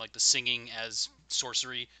using like the singing as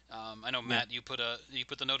sorcery. I know Matt, you put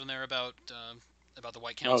the note in there about the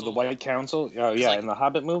White Council. Oh, the White Council. Oh, yeah. like- in the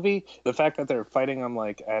Hobbit movie, the fact that they're fighting them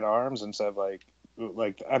like at arms instead of like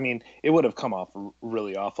I mean, it would have come off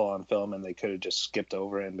really awful on film, and they could have just skipped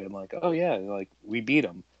over it and been like, oh yeah, like we beat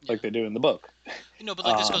them, like they do in the book. But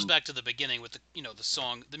like this goes back to the beginning with the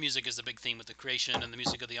song. The music is the big theme with the creation and the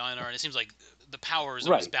music of the Einar, and it seems like the power is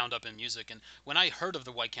always Right. bound up in music. And when I heard of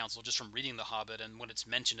the White Council just from reading The Hobbit and when it's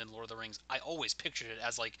mentioned in Lord of the Rings, I always pictured it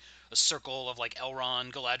as like a circle of like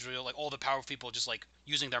Elrond, Galadriel, like all the powerful people just like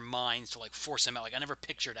using their minds to like force him out. Like I never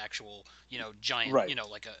pictured actual giant Right.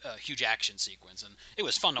 like a huge action sequence, and it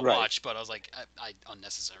was fun to Right. watch, but I was like I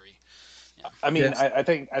unnecessary. I mean, Yes. I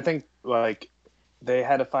think like they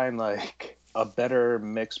had to find like a better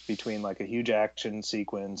mix between like a huge action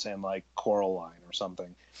sequence and like Coraline or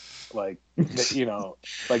something. Like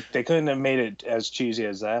like they couldn't have made it as cheesy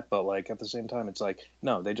as that, but like at the same time, it's like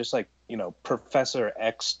no, they just like Professor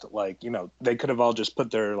X'd, like they could have all just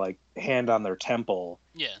put their like hand on their temple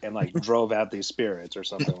and like drove out these spirits or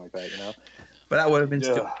something like that, But that would have been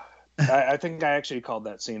stupid. I think I actually called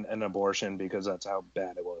that scene an abortion because that's how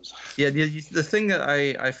bad it was. Yeah, the thing that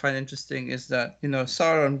I find interesting is that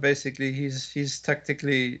Sauron basically he's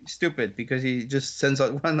tactically stupid because he just sends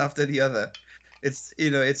out one after the other. It's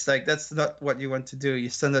it's like that's not what you want to do. You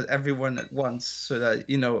send out everyone at once so that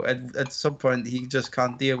at some point he just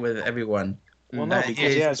can't deal with everyone. Well, no,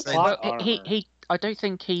 because he has plot armor. I don't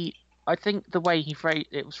think I think the way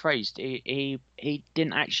it was phrased, he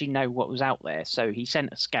didn't actually know what was out there, so he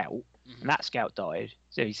sent a scout, and that scout died.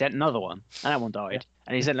 So he sent another one, and that one died,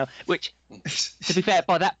 and he sent another. Which, to be fair,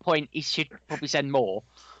 by that point he should probably send more.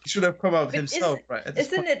 He should have come out But himself, right? At this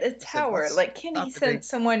Isn't point, it a tower? "What's Like, can he happening?" send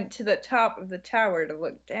someone to the top of the tower to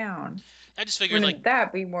look down? I just figured Wouldn't like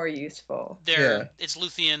that be more useful? it's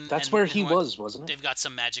Luthien. That's and where he Huan. was, wasn't it? They've got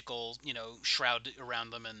some magical, shroud around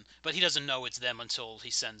them, but he doesn't know it's them until he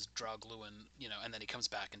sends Draugluin, and then he comes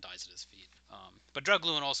back and dies at his feet. But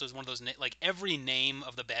Draugluin also is one of those like every name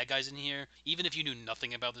of the bad guys in here, even if you knew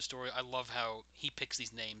nothing about the story, I love how he picks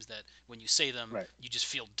these names that when you say them, you just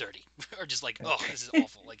feel dirty or just like, oh, this is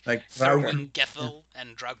awful. Like Thorwin, Gethel,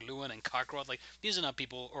 and Draugluin and Karkroth. Like these are not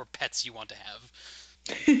people or pets you want to have.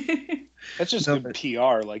 That's just good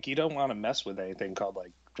PR. Like you don't want to mess with anything called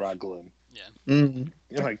like Draugluin. Yeah. Mm-hmm.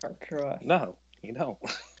 You're like, no, you don't.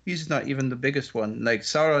 He's not even the biggest one. Like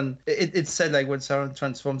Sauron, it's said like when Sauron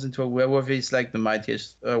transforms into a werewolf, he's like the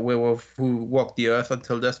mightiest werewolf who walked the earth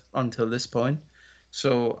until this point.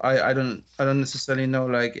 So I don't necessarily know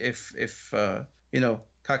like if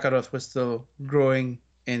Kakarot was still growing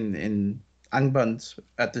in Angband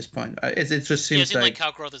at this point. It just seems it seems like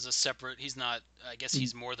Kalkroth is a separate. He's not. I guess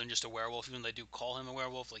he's more than just a werewolf. Even though they do call him a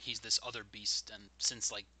werewolf, like he's this other beast. And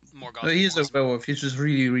since like Morgoth, no, he's a werewolf. He's just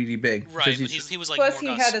really, really big. Right, but he was like plus Morgoth's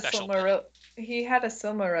he had a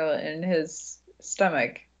Silmaril in his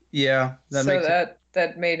stomach. Yeah,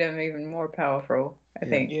 that made him even more powerful. I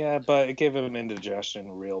think. Yeah, but it gave him indigestion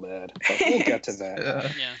real bad. But we'll get to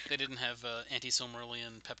that. Yeah, they didn't have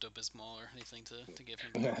anti-Silmarillion Pepto-Bismol or anything to give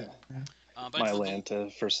him.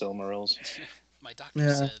 Mylanta for Silmarils. My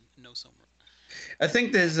doctor said no Silmaril. I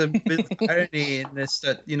think there's a bit of irony in this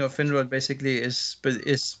that Finrod basically is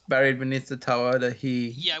buried beneath the tower that he.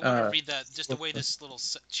 Yeah, I want to read that. Just the way this little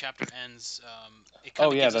chapter ends, it kind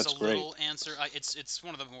of gives us a little answer. It's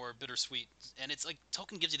one of the more bittersweet, and it's like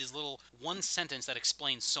Tolkien gives you this little one sentence that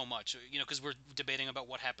explains so much. Because we're debating about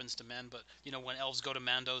what happens to men, but when elves go to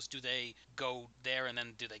Mandos, do they go there and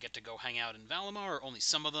then do they get to go hang out in Valinor, or only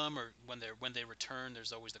some of them, or when they return,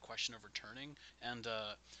 there's always the question of returning. And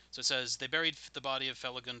so it says, they buried the body of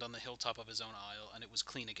Felagund on the hilltop of his own isle, and it was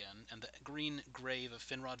clean again, and the green grave of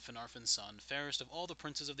Finrod Finarfin's son, fairest of all the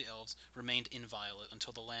princes of the elves, remained inviolate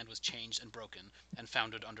until the land was changed and broken, and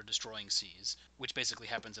founded under destroying seas, which basically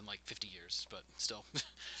happens in like 50 years, but still.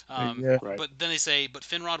 But then they say, but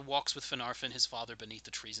Finrod walks with Finarfin, his father, beneath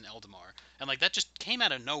the trees in Eldamar. And like that just came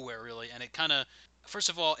out of nowhere, really, and it kind of... First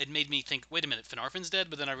of all, it made me think, wait a minute, Finarfin's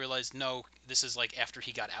dead? But then I realized, no, this is like after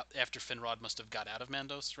he got out, after Finrod must have got out of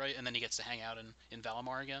Mandos, right? And then he gets to hang out in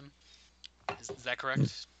Valinor again. Is that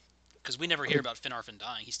correct? Because we never hear about Finarfin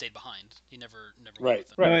dying. He stayed behind. He never went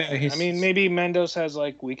with them. Right. I mean, maybe Mandos has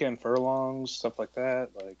like weekend furlongs, stuff like that.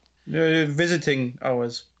 Like visiting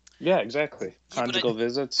hours. Yeah, exactly. Yeah, but Conjugal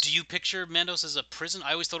visits. Do you picture Mandos as a prison?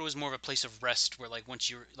 I always thought it was more of a place of rest, where like once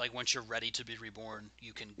you're ready to be reborn,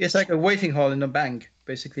 you can. It's like a waiting hall in a bank.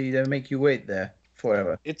 Basically, they make you wait there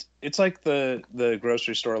forever. It's like the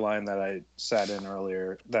grocery store line that I sat in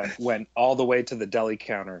earlier that went all the way to the deli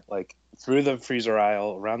counter, like through the freezer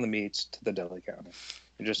aisle, around the meats to the deli counter.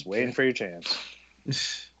 You're just waiting for your chance.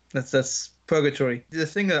 That's purgatory. The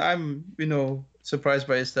thing that I'm, surprised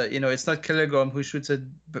by is that, it's not Kelegorm who shoots at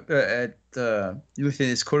Luthien,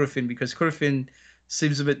 it's Corofin, because Corofin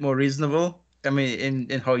seems a bit more reasonable. I mean,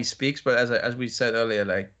 in how he speaks, but as we said earlier,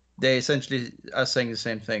 like, they essentially are saying the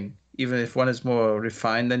same thing, even if one is more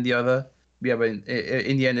refined than the other. Yeah, but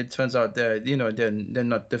in the end, it turns out they're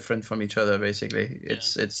not different from each other. Basically,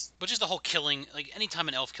 it's But just the whole killing, like anytime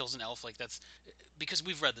an elf kills an elf, like that's because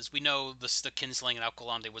we've read this. We know the kinslaying in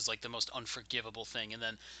Alcalande was like the most unforgivable thing, and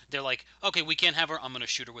then they're like, okay, we can't have her. I'm gonna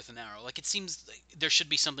shoot her with an arrow. Like it seems like there should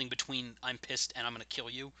be something between I'm pissed and I'm gonna kill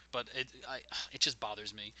you, but it just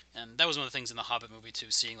bothers me. And that was one of the things in the Hobbit movie too,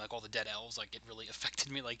 seeing like all the dead elves, like it really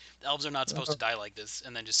affected me. Like elves are not supposed to die like this,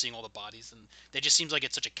 and then just seeing all the bodies, and it just seems like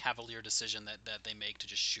it's such a cavalier decision that they make to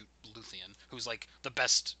just shoot Luthien, who's like the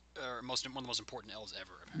best or one of the most important elves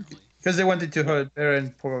ever, apparently. Because they wanted to hurt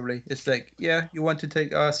Beren, probably. It's like, yeah, you want to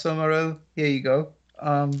take our Silmaril? Here you go.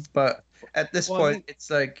 But at this point, it's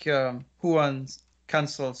like Huan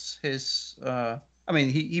cancels his.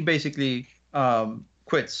 He basically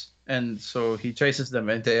quits, and so he chases them,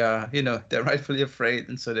 and they are, they're rightfully afraid,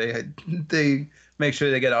 and so they make sure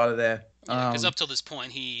they get out of there. Yeah, because up till this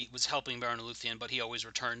point, he was helping Beren and Luthien, but he always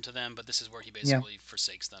returned to them. But this is where he basically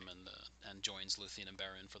forsakes them and joins Luthien and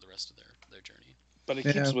Beren for the rest of their journey. But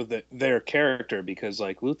it keeps with their character, because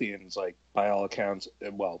like Luthien's, like, by all accounts,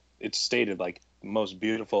 well, it's stated like the most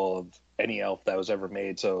beautiful of any elf that was ever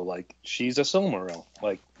made. So like she's a Silmaril.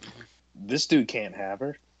 Like this dude can't have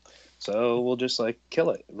her. So we'll just like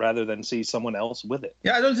kill it rather than see someone else with it.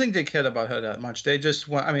 Yeah, I don't think they cared about her that much. They just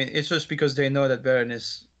want. I mean, it's just because they know that Beren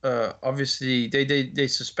is obviously they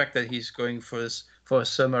suspect that he's going for a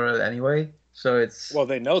Silmaril anyway. So it's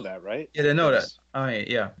they know that, right? Yeah, they know that.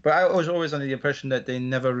 Yeah, but I was always under the impression that they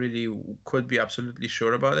never really could be absolutely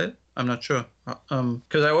sure about it. I'm not sure,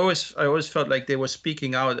 because I always felt like they were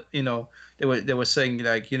speaking out. They were saying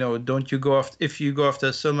like, don't you go after, if you go after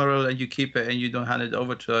Silmaril and you keep it and you don't hand it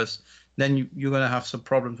over to us, then you're gonna have some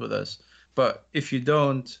problems with us. But if you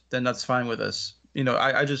don't, then that's fine with us.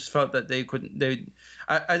 I just felt that they couldn't.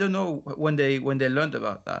 I don't know when they learned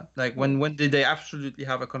about that. Like when did they absolutely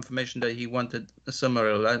have a confirmation that he wanted a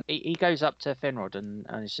Silmaril? He goes up to Finrod and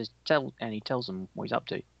he says he tells them what he's up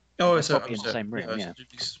to. Oh, it's probably in the same room. Yeah.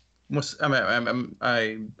 I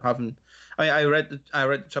read the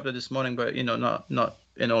chapter this morning, but not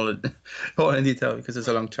in all in detail because it's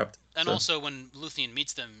a long chapter. And also when Luthien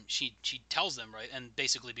meets them, she tells them, right, and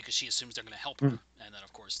basically because she assumes they're going to help her, and then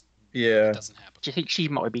of course it doesn't happen. Do you think she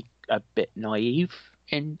might be a bit naive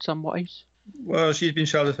in some ways? Well, she's been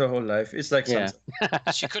sheltered her whole life. It's like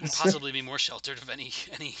She couldn't possibly be more sheltered of any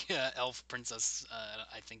elf princess.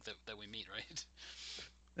 I think that we meet, right?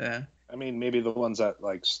 Yeah. I mean, maybe the ones that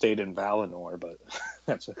like stayed in Valinor, but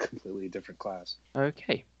that's a completely different class.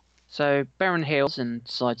 Okay. So Beren heals and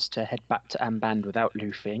decides to head back to Amband without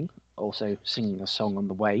Luthien, also singing a song on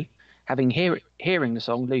the way. Having hearing the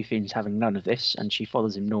song, Luthien's having none of this, and she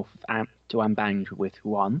follows him north to Amband with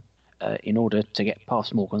Huan in order to get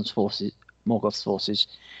past Morgoth's forces.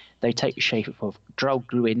 They take the shape of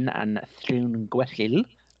Draugluin and Thringwethil,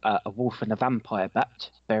 a wolf and a vampire bat.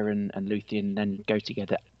 Beren and Luthien then go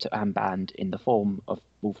together to Amband in the form of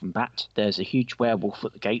wolf and bat. There's a huge werewolf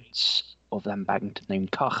at the gates of Amband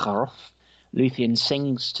named Karkaroth. Luthien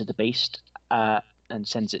sings to the beast and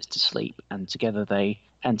sends it to sleep, and together they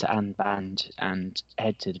enter Amband and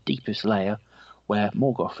head to the deepest layer where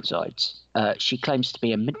Morgoth resides. She claims to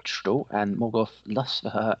be a minstrel, and Morgoth lusts for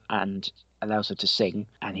her and allows her to sing,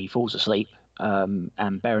 and he falls asleep. And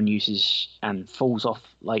Beren uses and falls off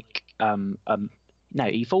like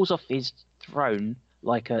he falls off his throne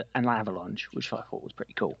like an avalanche, which I thought was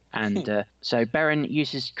pretty cool. And so Beren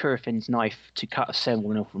uses Curofin's knife to cut a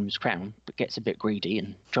Silmaril from his crown, but gets a bit greedy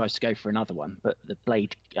and tries to go for another one, but the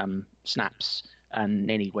blade snaps and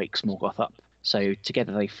nearly wakes Morgoth up. So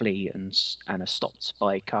together they flee and are stopped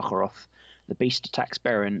by Karkaroth. The beast attacks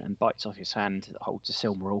Beren and bites off his hand that holds the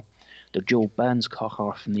Silmaril. The jewel burns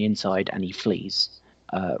Karkaroth from the inside and he flees.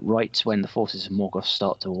 Right when the forces of Morgoth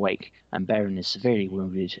start to awake, and Beren is severely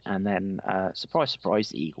wounded, and then, surprise, surprise,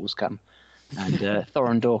 the eagles come, and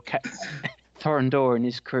Thorondor and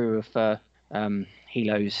his crew of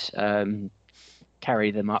helos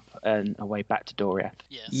carry them up and away back to Doriath.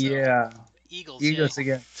 Yeah. Eagles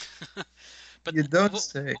again. But You don't we'll,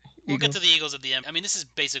 say. we'll get to Eagles. the Eagles at the end. I mean, this is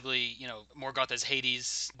basically, Morgoth as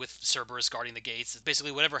Hades with Cerberus guarding the gates. It's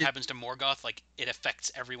basically whatever happens to Morgoth, like it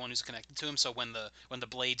affects everyone who's connected to him. So when the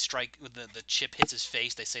blade strike, when the chip hits his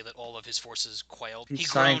face, they say that all of his forces quailed. He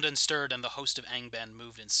groaned and stirred, and the host of Angband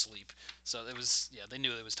moved in sleep. So it was, they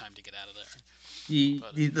knew it was time to get out of there.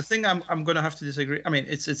 The thing I'm gonna have to disagree. I mean,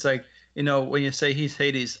 it's like, when you say he's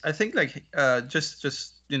Hades, I think like just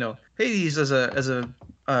Hades as a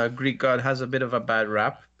Greek god has a bit of a bad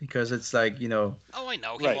rap because it's like Oh, I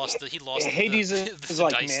know. He Right. lost. He lost. Hades the is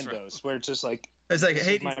like dice throw. Mandos, where it's just like it's like this is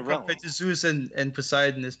Hades my realm. compared to Zeus and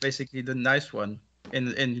Poseidon is basically the nice one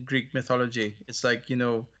in Greek mythology. It's like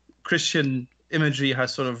Christian imagery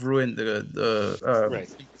has sort of ruined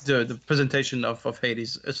the presentation of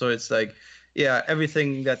Hades. So it's like, yeah,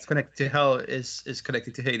 everything that's connected to hell is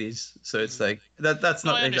connected to Hades. So it's like that's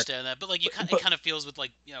No, not I exactly. understand that, but like it kind of feels with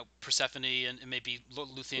like Persephone and maybe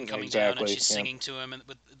Luthien coming down and she's singing to him, and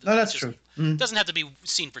No, that's true. It doesn't have to be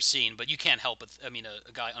scene for scene, but you can't help it. I mean, a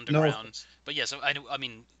guy underground. No. But yeah, so I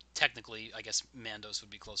mean, technically, I guess Mandos would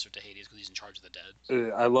be closer to Hades because he's in charge of the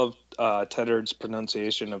dead. I love Teddard's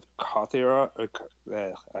pronunciation of Kothira.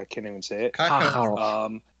 I can't even say it.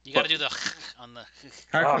 You got to do the on the.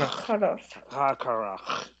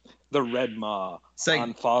 Hakarach, the Red Maw,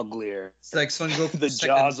 on Foglear. It's like Son Goku the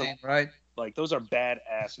Jaws of, right? Like those are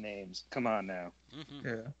badass names. Come on now. Mm-hmm.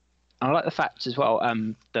 Yeah. I like the fact as well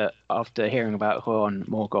that after hearing about Huan,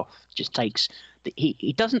 Morgoth just takes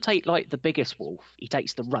he doesn't take like the biggest wolf. He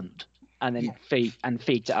takes the runt and then feeds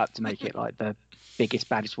it up to make it like the biggest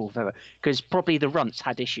baddest wolf ever. Because probably the runts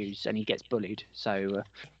had issues and he gets bullied. So.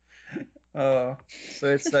 So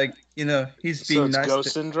it's like he's being so it's nice.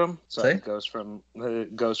 Ghost syndrome. Sorry, Say? Ghost from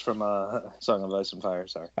Song of Ice and Fire.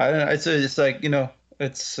 Sorry. I don't know. It's like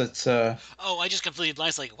it's. Oh, I just completely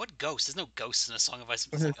blind. It's like, what ghost? There's no ghosts in a Song of Ice.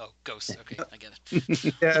 It's like, oh, ghosts. Okay, I get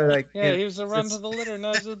it. Yeah, like he was the run to the litter,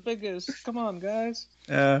 not the biggest. Come on, guys.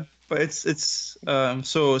 Yeah, but it's so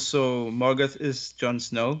Morgoth is Jon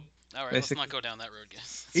Snow. All right, let's not go down that road,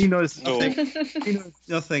 guys. He knows nothing. He knows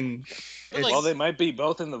nothing. Well, they might be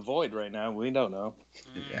both in the void right now. We don't know.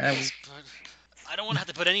 Yeah. But I don't want to have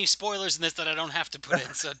to put any spoilers in this that I don't have to put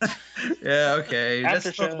in. So. Yeah. Okay. After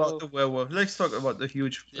Let's talk show. about the werewolf. Let's talk about the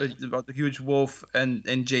huge wolf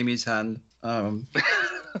and Jaime's hand.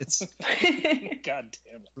 It's God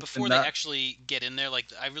damn it. Before they actually get in there, like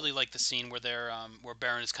I really like the scene where they're where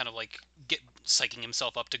Beren is kind of like psyching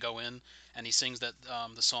himself up to go in, and he sings that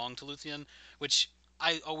the song to Luthien, which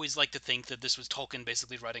I always like to think that this was Tolkien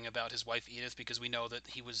basically writing about his wife Edith, because we know that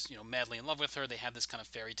he was madly in love with her. They had this kind of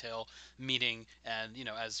fairy tale meeting, and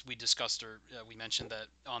as we discussed or we mentioned that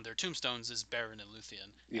on their tombstones is Beren and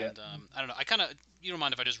Luthien. Yeah. And I don't know. I kind of you don't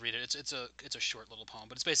mind if I just read it. It's a short little poem,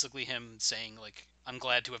 but it's basically him saying like, I'm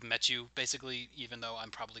glad to have met you, basically, even though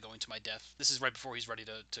I'm probably going to my death. This is right before he's ready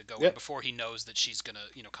to go in, before he knows that she's gonna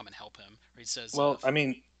come and help him. He says, well, I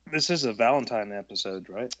mean, this is a Valentine episode,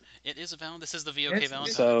 right? It is a Valentine. This is the VOK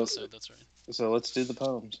Valentine episode. That's right. So let's do the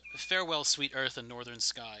poems. Farewell, sweet earth and northern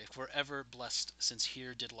sky, forever blessed since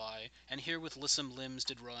here did lie, and here with lissom limbs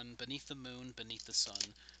did run, beneath the moon, beneath the sun.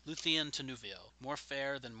 Luthien to Nuviel, more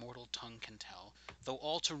fair than mortal tongue can tell, though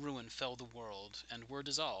all to ruin fell the world, and were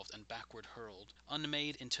dissolved and backward hurled,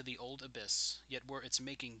 unmade into the old abyss, yet were its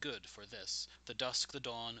making good for this, the dusk, the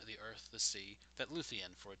dawn, the earth, the sea, that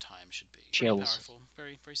Luthien for a time should be. Chills. Very powerful,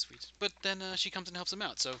 very, very sweet. But then she comes and helps him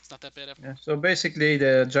out, so it's not that bad after all. Yeah, so basically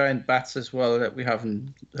the giant bats as well that we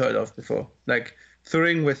haven't heard of before. Like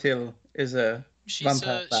Thuringwithil is a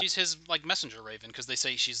vampire bat. She's his like messenger raven, because they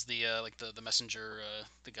say she's the like the messenger,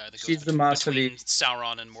 the guy that goes She's the between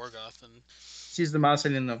Sauron and Morgoth, and she's the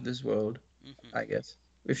Marceline of this world, I guess.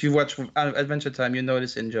 If you watch Adventure Time, you know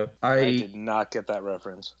this, Injo. I did not get that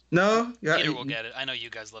reference. No, yeah. Peter will get it. I know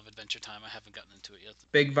you guys love Adventure Time. I haven't gotten into it yet.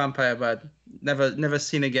 Big vampire bat, never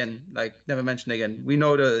seen again. Like never mentioned again. We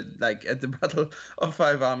know at the Battle of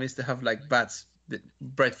Five Armies they have like bats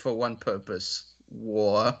bred for one purpose: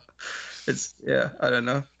 war. I don't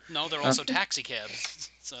know. No, they're also taxi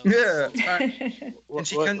cabs. So yeah.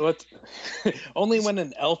 What? Only when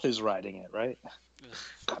an elf is riding it, right?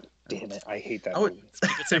 God damn it! I hate that movie.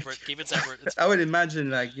 Keep it separate. Keep it separate. I would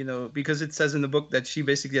imagine, because it says in the book that she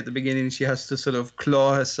basically at the beginning she has to sort of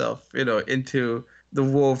claw herself, into the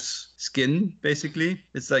wolf's skin. Basically,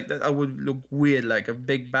 it's like that. I would look weird, like a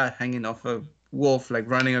big bat hanging off her wolf like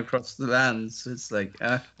running across the lands. It's like,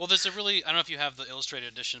 Well, there's a really, I don't know if you have the illustrated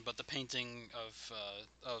edition, but the painting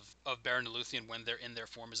of Beren and Luthien when they're in their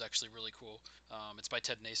form is actually really cool. It's by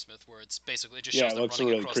Ted Naismith, where it's basically it just shows it them looks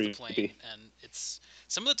running really across creepy. the plain, and it's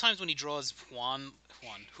some of the times when he draws Huan,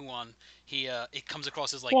 he it comes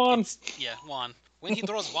across as like Huan. Huan. When he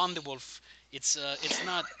draws Huan the wolf, it's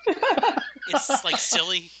not it's like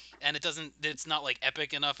silly, and it's not like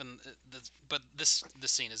epic enough, and but this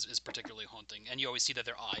scene is particularly haunting, and you always see that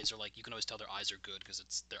their eyes are like, you can always tell their eyes are good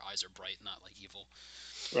because their eyes are bright, not like evil.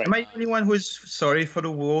 Right. am I the only one who's sorry for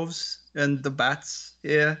the wolves and the bats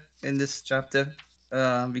here in this chapter?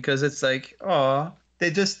 Because it's like, oh,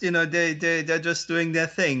 they just, they're just doing their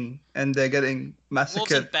thing and they're getting Wolves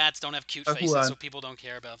massacred. and bats don't have cute faces, Huan. so people don't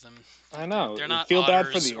care about them. I know. They're not Feel bad for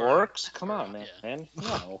otters the or- orcs? Come or, on, man. yeah.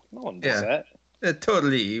 No one does Yeah. that. They're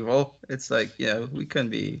totally evil. It's like, we can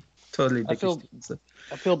be totally I feel- dickish.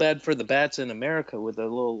 I feel bad for the bats in America with the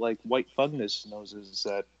little like white fungus noses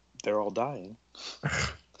that they're all dying.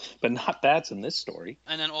 But not bats in this story.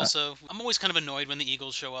 And then also, I'm always kind of annoyed when the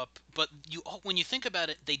eagles show up, but when you think about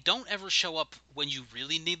it, they don't ever show up when you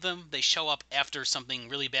really need them. They show up after something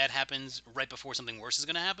really bad happens, right before something worse is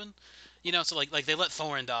going to happen. So like they let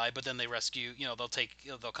Thorin die, but then they rescue.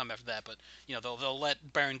 They'll come after that, but they'll let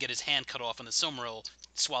Beren get his hand cut off and the Silmaril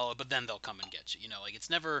swallowed, but then they'll come and get you. Like it's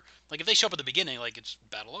never like if they show up at the beginning, like it's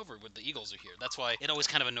battle over when the eagles are here. That's why it always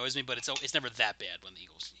kind of annoys me, but it's never that bad when the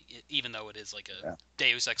eagles, even though it is like a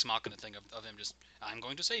Deus Ex Machina thing of him just, I'm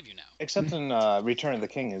going to save you now. Except in Return of the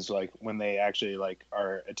King is like when they actually like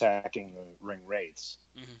are attacking the ring wraiths.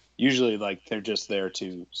 Mm-hmm. Usually like they're just there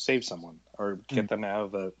to save someone or get them out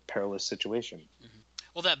of a perilous situation. Mm-hmm.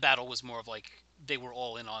 Well, that battle was more of like they were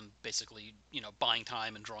all in on basically buying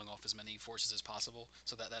time and drawing off as many forces as possible,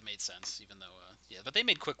 so that made sense. Even though but they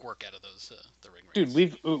made quick work out of those the ring wraiths.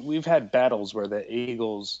 Dude, we've had battles where the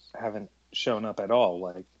eagles haven't shown up at all.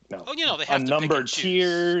 Like they have to pick and unnumbered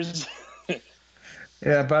choose. tears.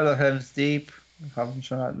 Yeah, Battle of Helm's Deep. Haven't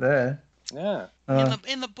shown out there. Yeah.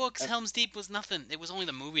 In the books, Helm's Deep was nothing. It was only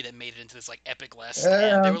the movie that made it into this like epic last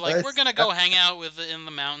stand. They were like, we're gonna go hang out in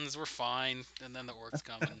the mountains. We're fine. And then the orcs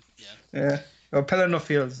come and Yeah. Well, Pelennor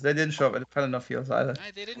Fields. They didn't show up at the Pelennor Fields either.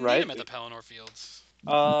 They didn't need them at the Pelennor Fields.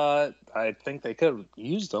 I think they could have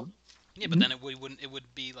used them. Yeah, but then it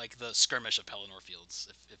would be like the skirmish of Pelennor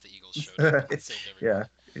Fields if the Eagles showed up and saved everyone.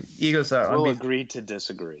 Yeah, Eagles are. We'll agree to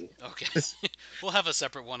disagree. Okay, we'll have a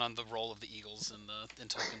separate one on the role of the Eagles in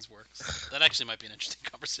Tolkien's works. That actually might be an interesting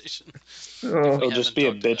conversation. It'll just be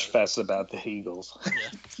a bitch fest about the Eagles.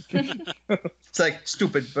 Yeah. It's like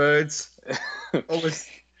stupid birds always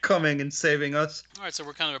coming and saving us. All right, so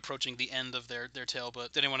we're kind of approaching the end of their tale,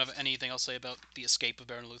 but did anyone have anything else to say about the escape of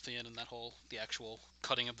Beren and Luthien and the actual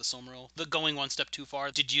cutting of the Silmaril? The going one step too far.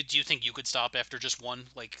 Do you think you could stop after just one,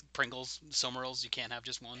 like Pringles Silmarils? You can't have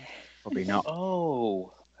just one? Probably not.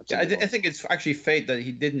 Oh. Yeah, I think it's actually fate that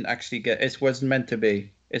he didn't actually get. It wasn't meant to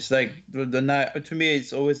be. It's like the knife. To me,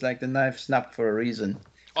 it's always like the knife snapped for a reason.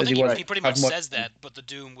 I think he pretty much says more... that, but the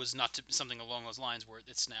doom was not something along those lines where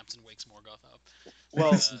it snaps and wakes Morgoth up.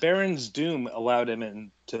 Well, Beren's doom allowed him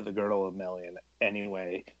into the Girdle of Melian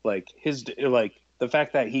anyway. Like the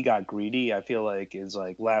fact that he got greedy, I feel like is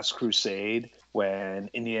like Last Crusade when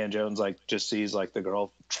Indiana Jones like just sees like the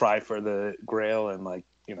girl try for the Grail and like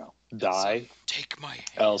die. Elsa, take my hand.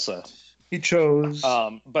 Elsa. He chose.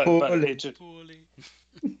 But it just, Poorly.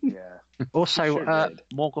 yeah. Also, Sure did.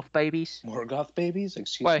 Morgoth babies. Morgoth babies?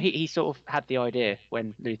 Excuse Well, me. he sort of had the idea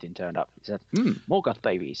when Luthien turned up. He said, Morgoth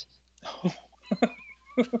babies.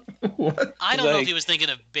 What? I don't know if Like- he was thinking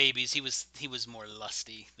of babies. He was more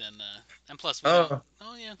lusty than and plus. Oh.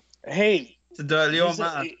 Yeah. Hey, It's a dirty old he's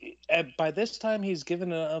man. by this time he's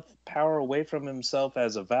given enough power away from himself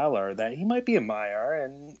as a Valar that he might be a Maiar,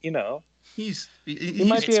 and He's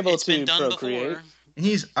might be able It's been to done procreate. before.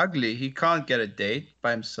 He's ugly. He can't get a date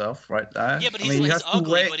by himself right there. Yeah, but I he's, mean, he he's has to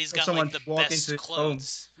ugly, wait but he's for got someone like the to walk best into his home.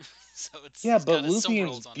 clothes. So it's Yeah, he's but got his Luthien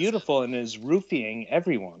Silmarils is on his beautiful and is roofing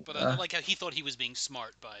everyone. head. But I like how he thought he was being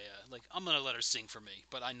smart by like, I'm gonna let her sing for me,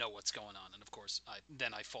 but I know what's going on, and of course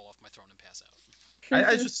I fall off my throne and pass out.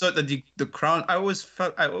 I just thought that the crown. I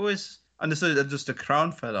always understood that just the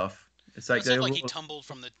crown fell off. It's like It's not like he tumbled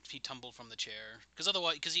from the chair, because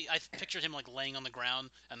I pictured him like laying on the ground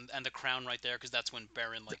and the crown right there, because that's when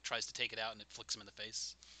Beren like tries to take it out and it flicks him in the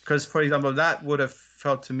face. Because, for example, that would have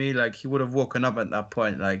felt to me like he would have woken up at that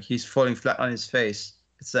point, like he's falling flat on his face.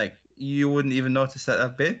 It's like you wouldn't even notice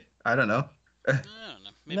that bit. I don't know. I don't know.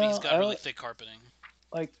 Maybe he's got really thick carpeting.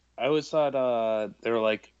 Like I always thought they were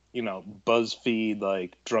like BuzzFeed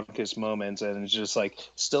like drunkest moments, and it's just like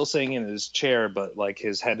still sitting in his chair, but like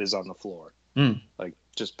his head is on the floor. Like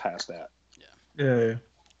just past that. Yeah.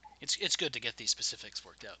 It's good to get these specifics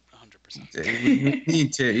worked out 100%. We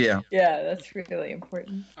need to, yeah. Yeah, that's really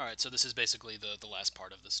important. All right, so this is basically the last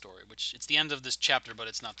part of the story, which it's the end of this chapter, but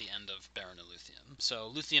it's not the end of Beren and Luthien.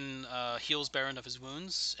 So Luthien heals Beren of his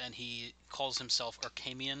wounds, and he calls himself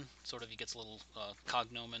Urkamian. Sort of, he gets a little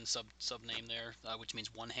cognomen sub name there, which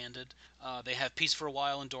means one-handed. They have peace for a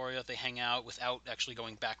while in Doria. They hang out without actually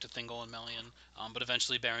going back to Thingol and Melian. But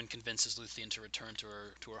eventually Beren convinces Luthien to return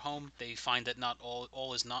to her home. They find that not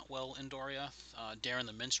all is not well in Doria. Darren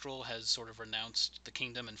the Minstrel has sort of renounced the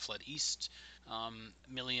kingdom and fled east.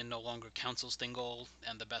 Melian no longer counsels Thingol,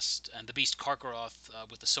 and the beast Karkaroth,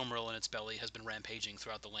 with the Silmaril in its belly, has been rampaging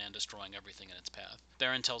throughout the land, destroying everything in its path.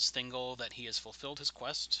 Beren tells Thingol that he has fulfilled his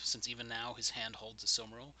quest, since even now his hand holds the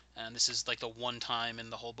Silmaril, and this is like the one time in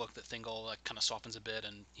the whole book that Thingol kind of softens a bit,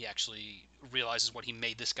 and he actually realizes what he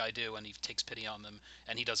made this guy do, and he takes pity on them,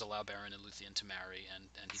 and he does allow Beren and Luthien to marry,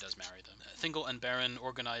 and he does marry them. Thingol and Beren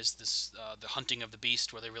organize this the hunting of the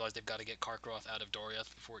beast, where they realize they've got to get Karkaroth out of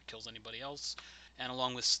Doriath before it kills anybody else. And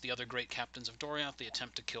along with the other great captains of Doriath, they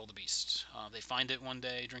attempt to kill the beast. They find it one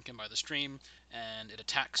day, drinking by the stream, and it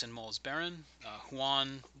attacks and mauls Beren.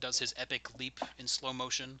 Huan does his epic leap in slow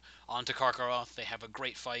motion onto Karkaroth. They have a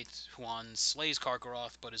great fight. Huan slays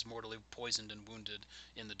Karkaroth, but is mortally poisoned and wounded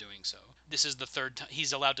in the doing so. This is the third time.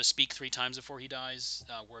 He's allowed to speak 3 times before he dies.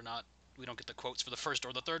 We don't get the quotes for the first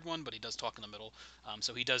or the third one, but he does talk in the middle.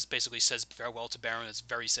 So he does basically says farewell to Beren. It's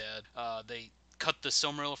very sad. They cut the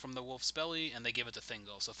Silmaril from the wolf's belly, and they give it to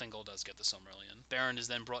Thingol, so Thingol does get the Silmarillion. Beren is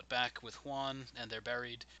then brought back with Huan, and they're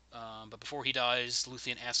buried. But before he dies,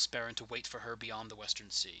 Luthien asks Beren to wait for her beyond the Western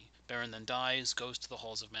Sea. Beren then dies, goes to the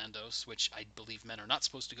halls of Mandos, which I believe men are not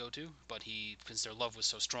supposed to go to, but since their love was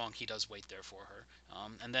so strong, he does wait there for her.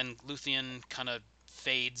 And then Luthien kind of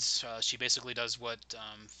fades. She basically does what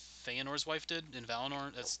Feanor's wife did in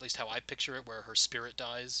Valinor. That's at least how I picture it, where her spirit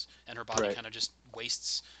dies and her body kind of just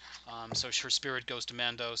wastes. So her spirit goes to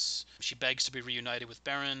Mandos. She begs to be reunited with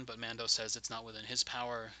Beren, but Mandos says it's not within his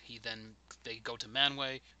power. They go to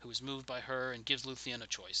Manwë, who is moved by her, and gives Luthien a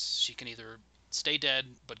choice. She can either stay dead,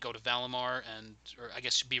 but go to Valimar, or I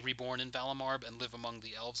guess be reborn in Valimar and live among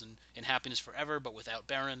the elves in happiness forever, but without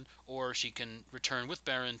Beren, or she can return with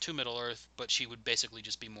Beren to Middle-earth, but she would basically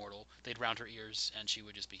just be mortal. They'd round her ears, and she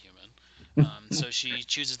would just be human. So she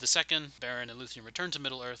chooses the second. Beren and Luthien return to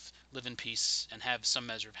Middle-earth, live in peace, and have some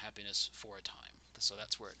measure of happiness for a time. So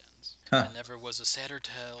that's where it ends. And never was a sadder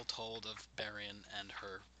tale told of Beren and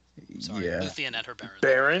her. Sorry, Yeah. Luthien and her Beren.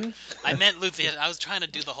 Beren? I meant Luthien. I was trying to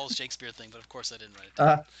do the whole Shakespeare thing, but of course I didn't write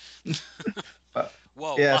it down.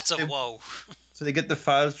 Whoa, yeah, lots of whoa. So they get the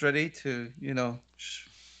files ready to,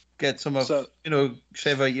 get some of,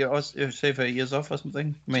 shave her ears off or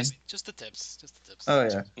something. I mean, just the tips. Oh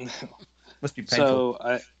yeah. Must be painful. So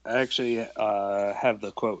I actually have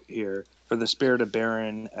the quote here. For the spirit of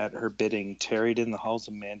Beren at her bidding tarried in the halls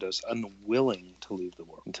of Mandos, unwilling to leave the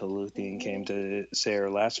world, until Luthien came to say her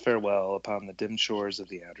last farewell upon the dim shores of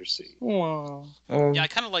the outer sea. Oh. Yeah, I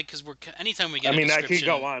kind of like, because anytime we get I could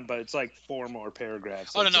go on, but it's like 4 more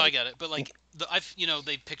paragraphs. Oh, no, I get it. But like,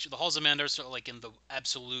 they picture the halls of Mandos are like in the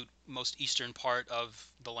absolute most eastern part of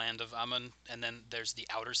the land of Amun, and then there's the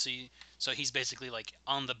outer sea. So he's basically like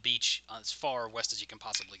on the beach as far west as you can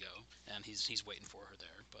possibly go, and he's waiting for her there.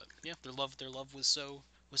 But yeah, their love was so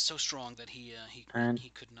strong that he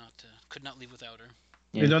could not leave without her.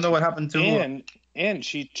 You don't know what happened to her. And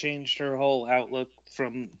she changed her whole outlook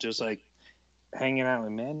from just like hanging out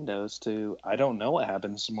with Mandos to I don't know what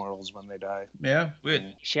happens to mortals when they die. Yeah,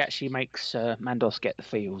 weird. She actually makes Mandos get the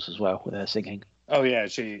feels as well with her singing. Oh yeah,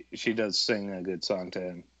 she does sing a good song to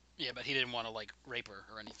him. Yeah, but he didn't want to like rape her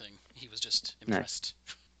or anything. He was just impressed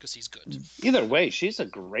because he's good. Either way, she's a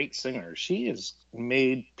great singer. She has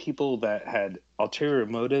made people that had ulterior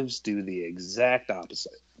motives do the exact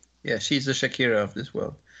opposite. Yeah, she's the Shakira of this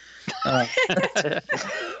world.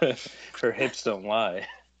 Her hips don't lie.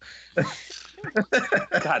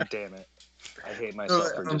 God damn it. I hate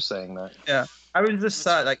myself for just saying that. Yeah. I was just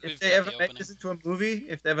sad, like, if they ever made this into a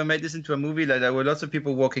movie, like, there were lots of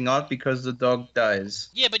people walking out because the dog dies.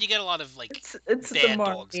 Yeah, but you get a lot of, like, it's bad the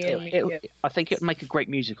dogs. I think it would make a great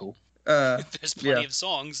musical. There's plenty of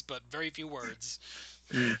songs, but very few words.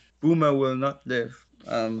 Boomer will not live,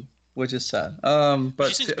 which is sad. But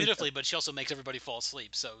she sings beautifully, but she also makes everybody fall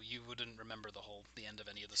asleep, so you wouldn't remember the end of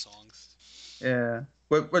any of the songs. Yeah.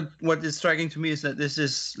 What is striking to me is that this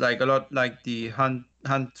is like a lot like the hunt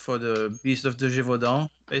for the beast of the Gévaudan,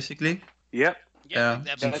 basically. Yep. Yeah,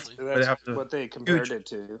 absolutely. That's what they compared it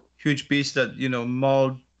to. Huge beast that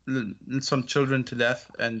mauled some children to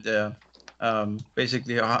death, and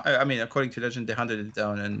Basically, I mean, according to legend, they hunted it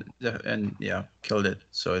down and killed it.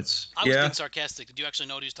 So it's I was being sarcastic. Did you actually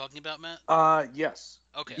know what he was talking about, Matt? Yes.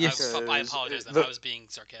 Okay, Yes. I apologize then. I was being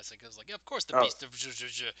sarcastic. I was like, yeah, of course, the beast of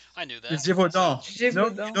I knew that. Gévaudan. No,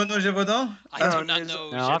 you don't know Gévaudan? I do not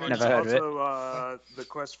know. No, I've never heard of it. Also, the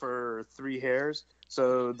quest for 3 hairs.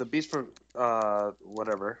 So the beast for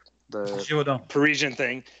whatever the Gévaudan. Parisian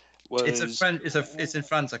thing was. It's in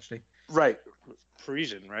France actually. Right,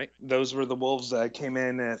 Parisian, right? Those were the wolves that came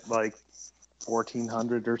in at like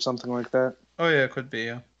 1400 or something like that. Oh yeah, it could be,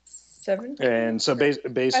 yeah. 17? And so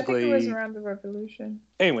basically, I think it was around the Revolution.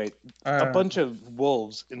 Anyway, a bunch of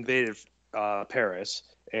wolves invaded Paris,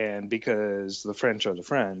 and because the French are the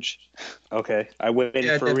French, okay, I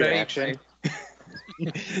waited for a reaction.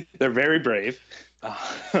 They're very brave.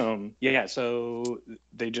 So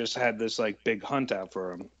they just had this like big hunt out for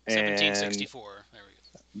them. 1764.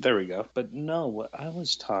 There we go. But no, what I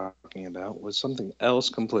was talking about was something else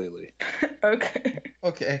completely.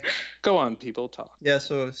 Okay. Go on, people, talk. Yeah,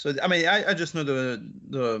 so I mean, I just know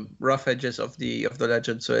the rough edges of the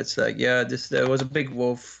legend. So it's like, yeah, there was a big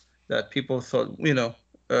wolf that people thought,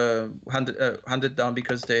 hunted down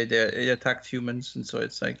because they attacked humans, and so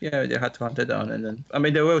it's like, yeah, they had to hunt it down. And then, I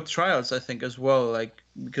mean, there were trials, I think, as well, like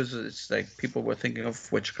because it's like people were thinking of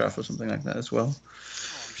witchcraft or something like that as well.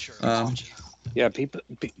 Oh, I'm sure. Yeah,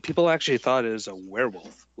 people actually thought it was a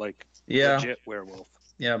werewolf, like legit werewolf.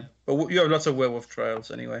 Yeah, but you have lots of werewolf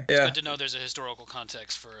trials anyway. It's good to know there's a historical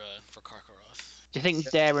context for Karkaroth. Do you think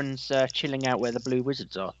Darren's chilling out where the blue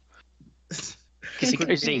wizards are? Because he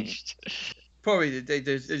goes east. Probably they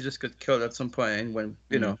just got killed at some point and went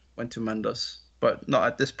to Mandos, but not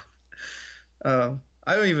at this point.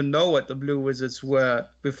 I don't even know what the blue wizards were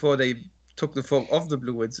before they took the form of the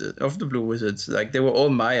blue wizards. Like they were all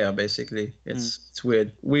Maya basically. It's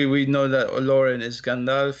weird. We know that Olorin is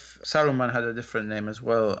Gandalf. Saruman had a different name as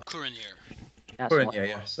well. Kuranir.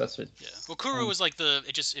 Yes, that's it. Yeah. Well, Kuru was like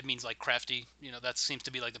it means like crafty. That seems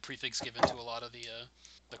to be like the prefix given to a lot of the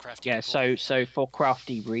crafty. Yeah. People. So for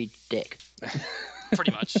crafty, read Dick.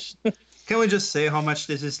 Pretty much. Can we just say how much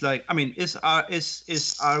this is like? I mean, is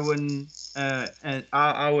Arwen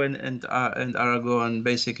and Aragorn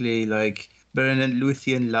basically like Beren and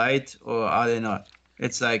Luthien light, or are they not?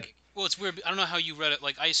 It's like. Well, it's weird. I don't know how you read it.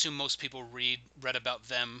 Like, I assume most people read about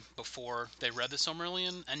them before they read the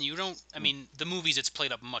Silmarillion, and you don't. I mean, the movies, it's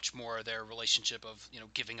played up much more their relationship of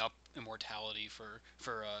giving up immortality for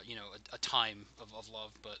a time of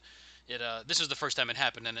love. But this is the first time it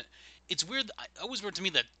happened, and it's weird. It was weird to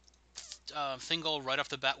me that Thingol right off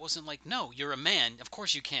the bat wasn't like, no, you're a man, of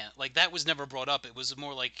course you can't. Like, that was never brought up. It was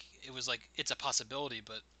more like it's a possibility,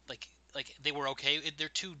 but like they were okay. They're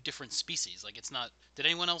two different species. Like, it's not. Did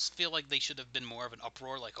anyone else feel like they should have been more of an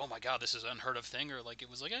uproar? Like, oh my god, this is an unheard of thing, or like it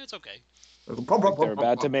was like, it's okay. They're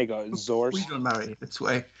about to make a Zors. We don't marry its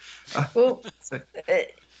way. Well,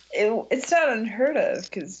 it's not unheard of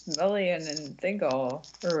because Melian and Thingol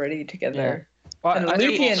are already together. Well, and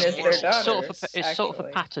Luthien is their daughter. It's sort of a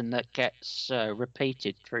pattern that gets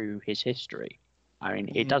repeated through his history. I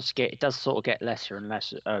mean, it does sort of get lesser and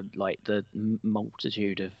lesser, like the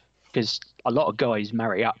multitude of, because a lot of guys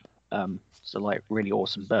marry up, so like really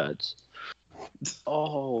awesome birds.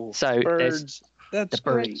 Oh, so birds. That's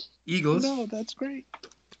great. Birds. Eagles. No, that's great.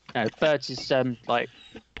 No, birds is like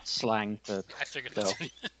slang for. I figured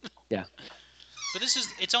it. Yeah. But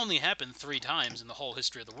it's only happened 3 times in the whole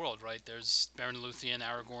history of the world, right? There's Beren and Luthien,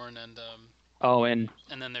 Aragorn, and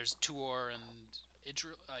and then there's Tuor and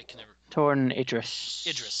Idris. I can never. Tuor and Idris.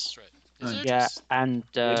 Idris, right? Yeah, and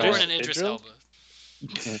Tuor and Idris Elba.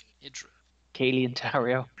 Idris. Keely and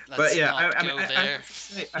Tario. But yeah,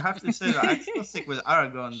 I have to say that I still stick with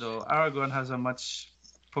Aragorn though. Aragorn has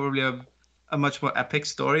probably a much more epic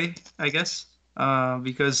story, I guess,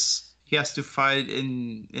 because he has to fight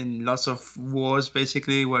in lots of wars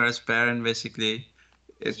basically, whereas Beren basically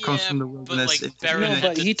comes from the wilderness.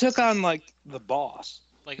 But he took on like the boss.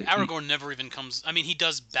 Like, Aragorn never even comes. I mean, he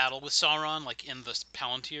does battle with Sauron, like in the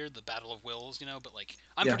Palantir, the Battle of Wills, but like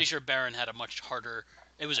I'm pretty sure Beren had a much harder.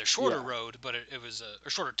 It was a shorter road, but it was a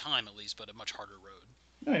shorter time at least, but a much harder road.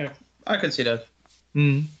 Oh yeah, I can see that.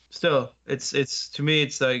 Still, it's to me,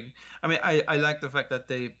 it's like, I mean, I like the fact that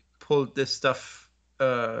they pulled this stuff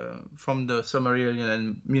from the Silmarillion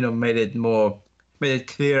and made it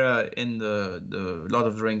clearer in the Lord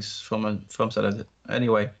of the Rings from Saladin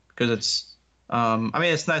anyway, because it's I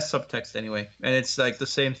mean, it's nice subtext anyway, and it's like the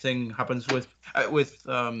same thing happens with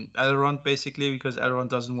Elrond basically, because Elrond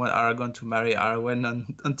doesn't want Aragorn to marry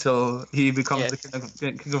Arwen until he becomes the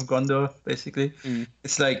king of Gondor basically.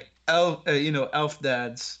 It's like elf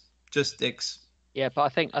dads, just dicks. Yeah, but I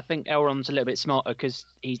think Elrond's a little bit smarter because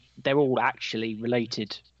they're all actually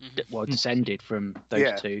related, well, descended from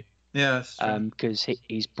those two. Yeah. Because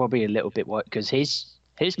he's probably a little bit white because his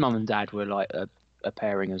mum and dad were like a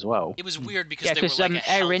pairing as well. It was weird because they were like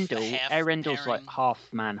Earendil's like pairing. half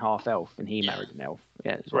man, half elf, and he married an elf.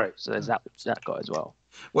 Yeah, as well. Right. So there's that guy as well.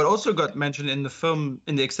 What also got mentioned in the film,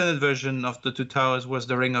 in the extended version of The Two Towers, was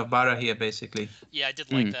the Ring of Barahir, basically. Yeah, I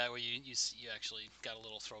did like that where you actually got a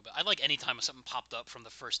little throwback. I like any time something popped up from the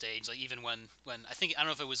First Age, like even when I don't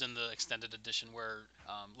know if it was in the extended edition where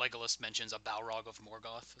Legolas mentions a Balrog of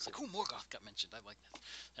Morgoth. It's like, oh, Morgoth got mentioned. I like that.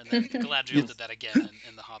 And then Galadriel did that again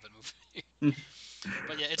in the Hobbit movie.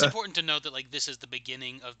 But yeah, it's important to note that like this is the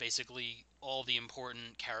beginning of basically all the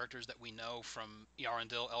important characters that we know from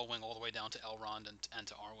Yarendil, Elwing, all the way down to Elrond and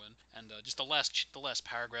to Arwen. And just the last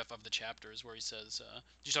paragraph of the chapter is where he says,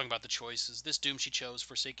 he's talking about the choices. This doom she chose,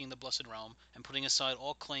 forsaking the blessed realm and putting aside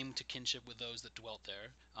all claim to kinship with those that dwelt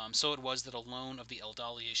there. So it was that alone of the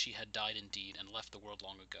Eldalia she had died indeed and left the world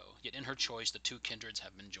long ago. Yet in her choice the two kindreds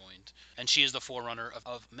have been joined, and she is the forerunner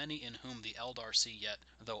of many in whom the Eldar see yet,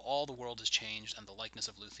 though all the world is changed, and the likeness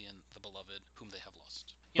of Luthien, the beloved, whom they have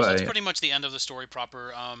lost. Yeah, so that's pretty much the end of the story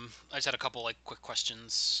proper. I just had a couple like quick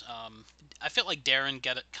questions. I felt like Darren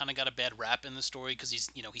kind of got a bad rap in the story because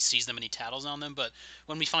he sees them and he tattles on them. But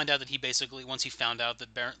when we find out that he basically, once he found out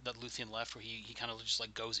that Luthien left, where he kind of just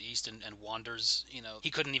like goes east and wanders, he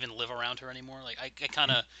couldn't even live around her anymore. Like I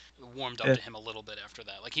kind of warmed up to him a little bit after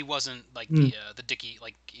that. Like he wasn't like the Dickie,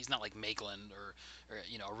 like he's not like Maegland or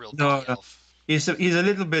a real Dickie elf. He's a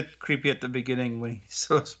little bit creepy at the beginning when he's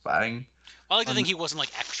sort of spying. I like to think he wasn't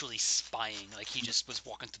like actually spying, like he just was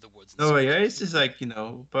walking through the woods. Oh yeah, it's just like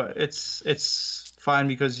but it's fine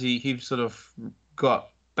because he sort of got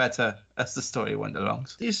better as the story went along.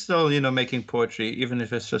 So he's still making poetry, even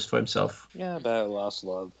if it's just for himself. Yeah, about lost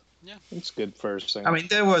love. Yeah, it's good first thing. I mean,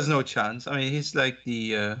 there was no chance. I mean, he's like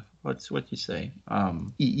the what you say?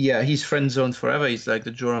 He's friend zoned forever. He's like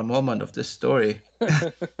the Jorah Mormont of this story.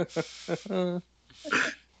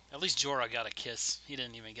 At least Jorah got a kiss. He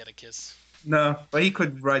didn't even get a kiss. No, but he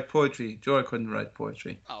could write poetry. Jorah couldn't write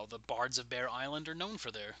poetry. Oh, the bards of Bear Island are known for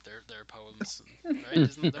their poems,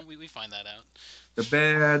 right? Don't we find that out? The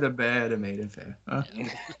bear, the maiden fair. Huh?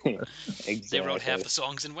 Yeah. Exactly. They wrote half the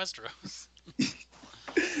songs in Westeros.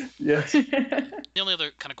 Yes. The only other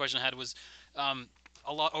kind of question I had was,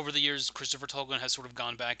 a lot over the years, Christopher Tolkien has sort of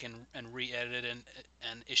gone back and re-edited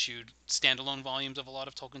and issued standalone volumes of a lot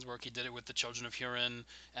of Tolkien's work. He did it with the Children of Hurin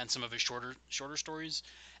and some of his shorter stories.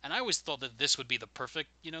 And I always thought that this would be the perfect,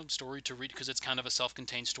 story to read because it's kind of a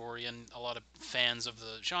self-contained story, and a lot of fans of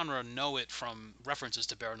the genre know it from references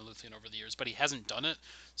to Beren and Luthien over the years. But he hasn't done it,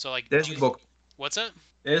 so like. There's a book. What's that?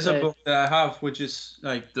 There's a book that I have, which is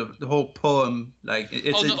like the whole poem, like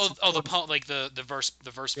it's. The poem, like the verse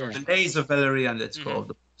version. The Days of Beleriand, it's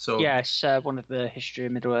called. So yeah, it's one of the History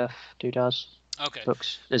of Middle Earth does. Okay.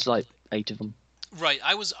 Books. There's like 8 of them. Right.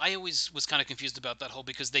 I always was kind of confused about that whole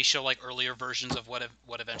because they show like earlier versions of what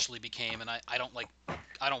eventually became, and I don't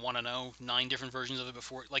want to know 9 different versions of it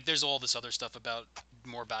before. Like there's all this other stuff about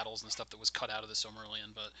more battles and stuff that was cut out of the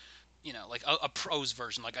Silmarillion, but like a prose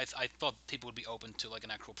version. Like I thought people would be open to like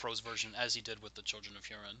an actual prose version, as he did with the Children of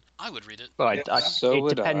Hurin. I would read it. Well,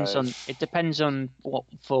 it depends on what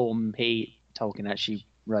form Tolkien actually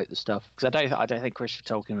wrote the stuff, because I don't think Christopher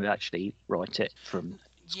Tolkien would actually write it from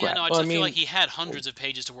scratch. Yeah, no, I feel like he had hundreds of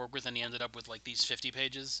pages to work with, and he ended up with like these 50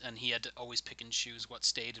 pages, and he had to always pick and choose what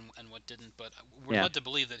stayed and what didn't. But we're led to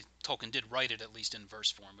believe that Tolkien did write it at least in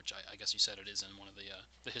verse form, which I guess you said it is in one of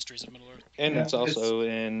the histories of Middle-earth. And it's also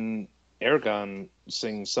in Aragon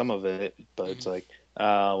sings some of it, but it's like,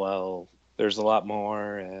 well, there's a lot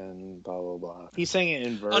more, and blah blah blah. He's singing it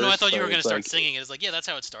in verse. Oh no, I thought you were gonna start singing it. It's like, yeah, that's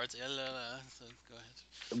how it starts. So go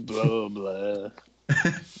ahead. Blah blah.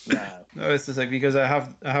 Nah. No, it's just like because I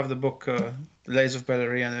have the book The Lays of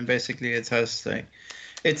Beleriand, and basically it has like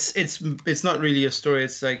it's not really a story.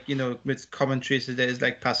 It's like with commentaries. There's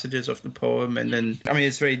like passages of the poem, and then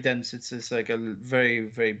it's very dense. It's just like a very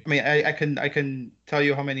very. I can tell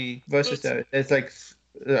you how many verses there. It's like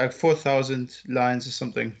 4,000 lines or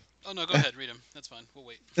something. Oh no, go ahead, read them. That's fine. We'll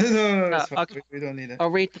wait. No, that's fine. We don't need it.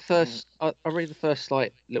 I'll read the first. I'll read the first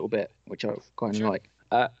like little bit, which I quite like.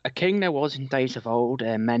 A king there was in days of old,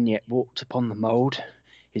 ere men yet walked upon the mould.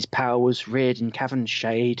 His power was reared in cavern's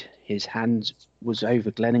shade, his hand was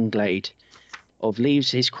over glen and glade. Of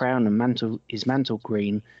leaves his crown and his mantle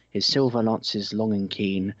green, his silver lances long and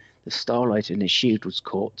keen. The starlight in his shield was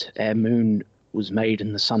caught, ere moon was made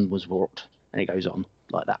and the sun was wrought. And it goes on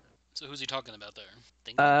like that. So who's he talking about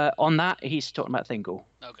there? On that, he's talking about Thingol.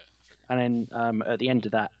 Okay. And then at the end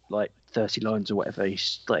of that, like 30 lines or whatever.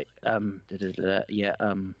 He's like,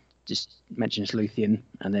 just mentions Luthien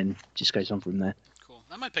and then just goes on from there. Cool.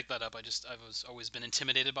 I might pick that up. I've always been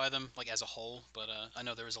intimidated by them, like as a whole, but I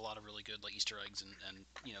know there was a lot of really good like Easter eggs and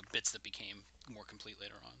bits that became more complete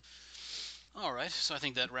later on. All right, so I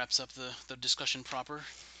think that wraps up the discussion proper.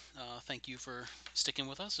 Thank you for sticking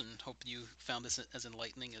with us, and hope you found this as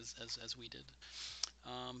enlightening as we did.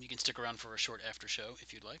 You can stick around for a short after show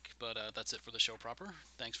if you'd like, but that's it for the show proper.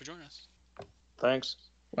 Thanks for joining us. Thanks.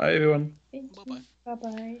 Bye, everyone. Bye-bye.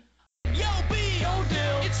 Bye-bye. Yo, B, yo,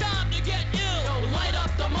 deal. It's time to get ill. Yo, light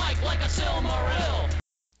up the mic like a Silmaril.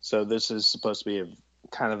 So this is supposed to be a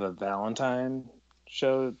kind of a Valentine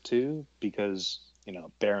show too, because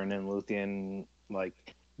Beren and Luthien,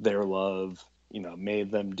 like their love,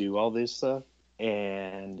 made them do all this stuff,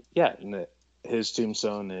 and yeah, his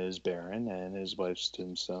tombstone is Beren, and his wife's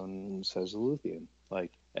tombstone says Luthien.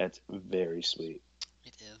 Like that's very sweet.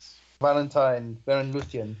 It is. Valentine, Beren and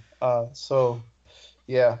Luthien. So,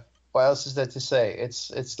 yeah. What else is there to say?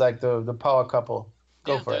 It's like the power couple.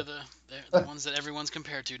 Go for it. They're the ones that everyone's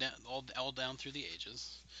compared to all down through the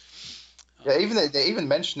ages. Yeah, they even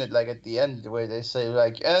mention it like at the end where they say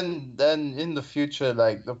like, and then in the future,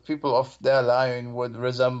 like the people of their line would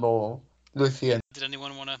resemble Luthien. Did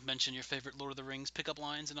anyone want to mention your favorite Lord of the Rings pickup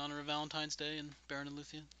lines in honor of Valentine's Day and Beren and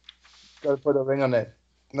Luthien? Gotta put a ring on it.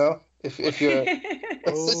 No, if you're I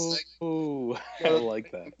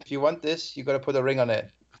like that. If you want this, you gotta put a ring on it.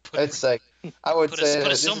 It's like I would say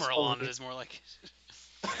put a Silmaril on it is more like.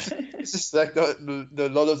 This is like the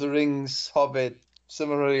Lord of the Rings, Hobbit,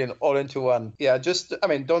 Silmarillion all into one. Yeah,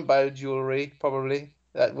 don't buy jewelry. Probably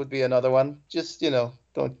that would be another one. Just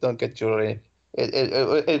don't get jewelry.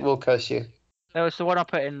 It will curse you. There was the one I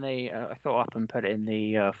put in the. I thought up and put it in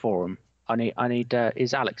the forum. I need.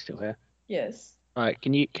 Is Alix still here? Yes. All right.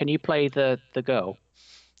 Can you play the girl?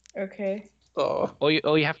 Okay. Oh.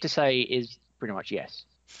 All you have to say is pretty much yes.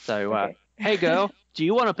 So, Okay. Hey girl, do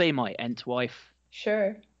you want to be my Ent wife?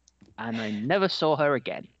 Sure. And I never saw her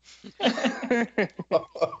again. There's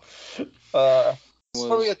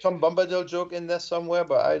probably a Tom Bombadil joke in there somewhere,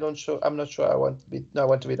 but I'm not sure. I want to be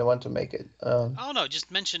the one to make it. I don't know.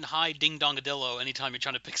 Just mention hi ding dongadillo anytime you're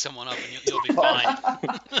trying to pick someone up, and you'll be fine.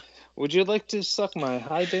 Would you like to suck my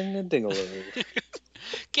high ding and dingaloo?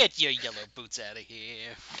 Get your yellow boots out of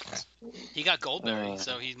here. He got Goldberry,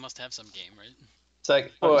 so he must have some game, right? It's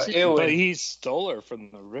like, but he stole her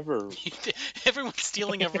from the river. Everyone's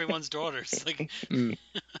stealing everyone's daughters, like,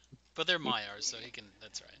 but they're Maiars, so he can.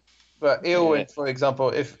 That's right. But Eowyn, for example,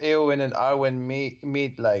 if Eowyn and Arwen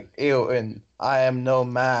meet like Eowyn, I am no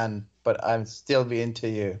man, but I'm still be into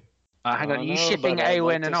you. Hang on, you shipping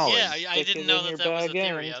Eowyn and Arwen? Yeah, I didn't know that was a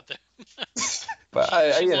theory out there. But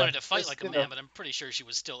she wanted to fight like a man, but I'm pretty sure she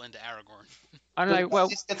was still into Aragorn. I don't know. Well,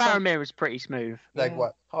 Faramir is pretty smooth. Like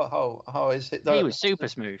what? How is it? He was super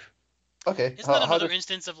smooth. Okay. Isn't that another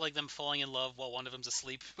instance of like them falling in love while one of them's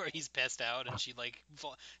asleep, where he's passed out and she like,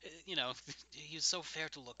 he was so fair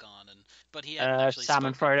to look on, but he hadn't actually. Sam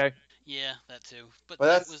and Frodo. Yeah, that too. But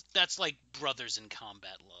that's like brothers in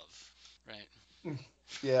combat love, right?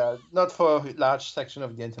 Yeah, not for a large section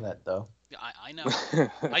of the internet though. I know.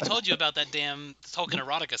 I told you about that damn Tolkien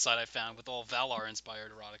erotica site I found with all Valar-inspired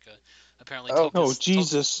erotica. Apparently, oh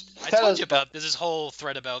Jesus! I told you about there's this whole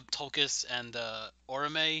thread about Tolkis and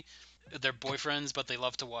Orome. They're boyfriends, but they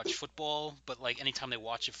love to watch football. But like anytime they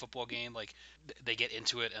watch a football game, like they get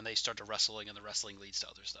into it and they start to wrestling, and the wrestling leads to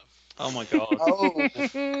other stuff. Oh my god.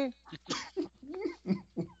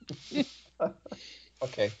 Oh.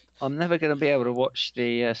 Okay. I'm never going to be able to watch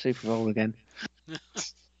the Super Bowl again.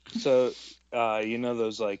 So,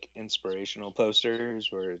 those like inspirational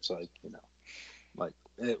posters where it's like,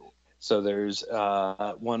 so there's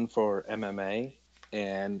one for MMA,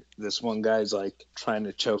 and this one guy's like trying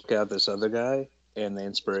to choke out this other guy, and the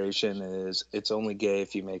inspiration is it's only gay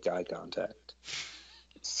if you make eye contact.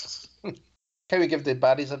 Can we give the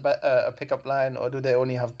baddies a pickup line, or do they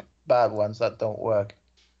only have bad ones that don't work?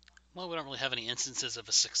 Well, we don't really have any instances of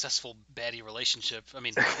a successful baddie relationship. I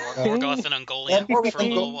mean, Morgoth and Ungoliant for a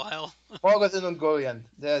little while. Morgoth and Ungoliant,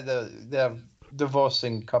 they're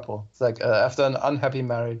divorcing couple. It's like after an unhappy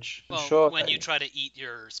marriage. Well, sure, when you try to eat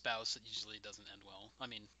your spouse, it usually doesn't end well. I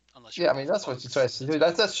mean, unless you're that's what she tries to do.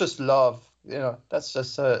 That's just love. That's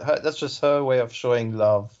just her way of showing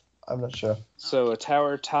love. I'm not sure. So a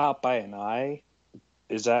tower topped by an eye,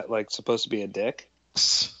 is that like supposed to be a dick?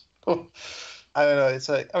 I don't know. It's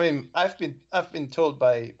like, I mean, I've been told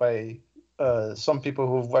by some people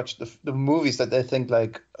who've watched the movies that they think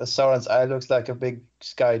like Sauron's eye looks like a big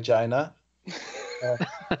sky gina.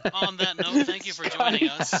 On that note, thank you for joining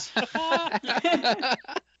us.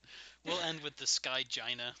 We'll end with the Sky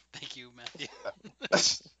Gina. Thank you, Matthew.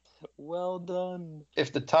 Well done.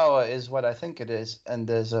 If the tower is what I think it is, and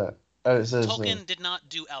there's a Tolkien did not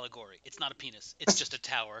do allegory. It's not a penis. It's just a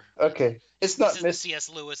tower. Okay, it's not This isn't C.S.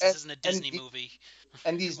 Lewis. This isn't a Disney movie.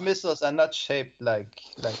 And these missiles are not shaped like.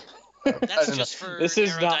 That's just for This is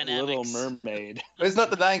not aerodynamics. Little Mermaid. It's not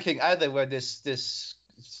the Lion King either, where this.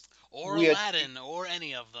 Or weird... Aladdin, or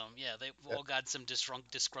any of them. Yeah, they've all got some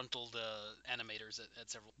disgruntled animators at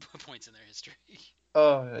several points in their history.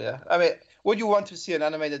 Oh yeah, I mean, would you want to see an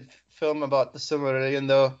animated film about the Silmarillion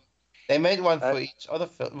though? They made one for each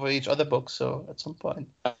other book, so at some point.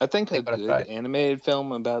 I think a good animated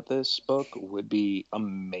film about this book would be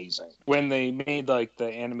amazing. When they made like the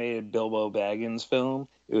animated Bilbo Baggins film,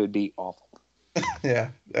 it would be awful.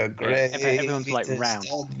 Yeah, a great. Everyone's like round.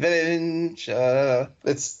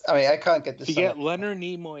 It's. I mean, I can't get this. If you get Leonard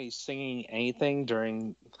Nimoy singing anything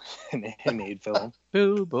during an animated film,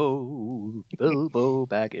 Bilbo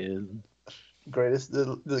Baggins.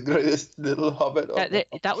 The greatest little hobbit.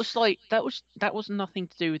 That was nothing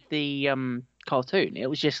to do with the cartoon. It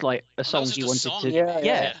was just like a song you wanted to.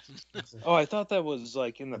 Yeah. Oh, I thought that was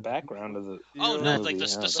like in the background of the. Oh no! Like the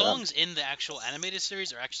movie. songs in the actual animated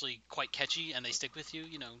series are actually quite catchy and they stick with you.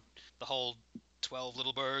 You know, the whole 12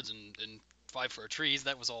 little birds and 5 fir trees.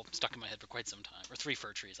 That was all stuck in my head for quite some time. Or 3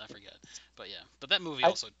 fir trees, I forget. But yeah, but that movie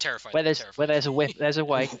also terrified me. Where there's a whip, there's a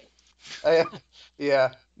way.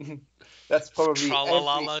 Yeah. That's probably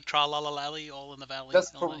tra-la-la-lally, all in the valley.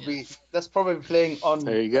 That's probably playing on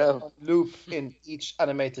there you go on loop in each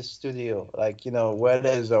animated studio. Like, you know, where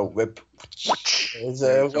there's a whip, there's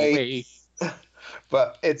a way.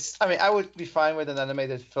 But it's, I mean, I would be fine with an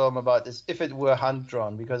animated film about this if it were hand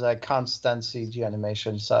drawn, because I can't stand CG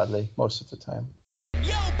animation, sadly, most of the time.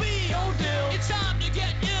 Yo, B, yo, Dill, it's time to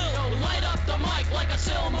get ill. Light up the mic like a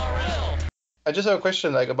Silmaril. I just have a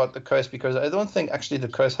question like about the curse, because I don't think actually the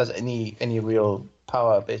curse has any real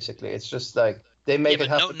power. Basically, it's just like they make it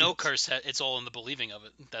happen. No curse. It's all in the believing of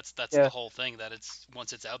it. That's the whole thing. That it's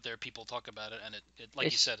once it's out there, people talk about it, and it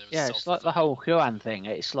like you said, it was it's like the whole Huan thing.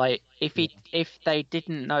 It's like if they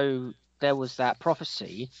didn't know there was that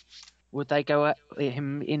prophecy, would they go at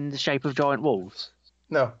him in the shape of giant wolves?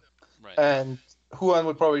 No. Right. And Huan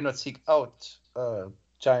would probably not seek out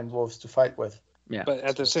giant wolves to fight with. Yeah. But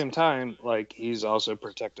at the same time, like, he's also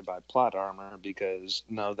protected by plot armor because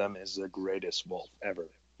none of them is the greatest wolf ever.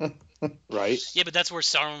 Right? Yeah, but that's where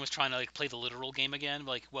Sauron was trying to like play the literal game again.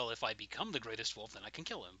 Like, well, if I become the greatest wolf, then I can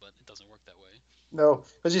kill him. But it doesn't work that way. No,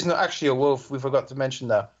 because he's not actually a wolf. We forgot to mention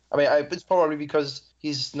that. I mean, it's probably because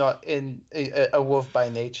he's not a wolf by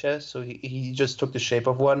nature, so he just took the shape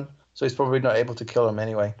of one. So he's probably not able to kill him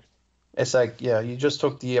anyway. It's like, yeah, you just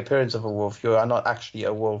took the appearance of a wolf. You are not actually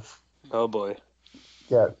a wolf. Oh boy.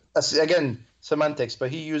 Yeah, again, semantics,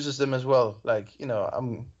 but he uses them as well. Like,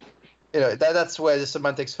 that's where the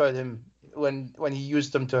semantics hurt him when he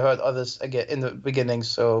used them to hurt others again in the beginning.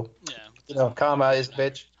 So, karma is a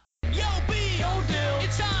bitch. Yo, B, yo, Dill,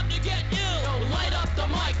 it's time to get ill. Light up the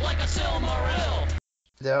mic like a Silmaril.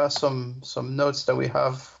 There are some notes that we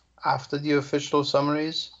have after the official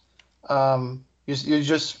summaries. Someone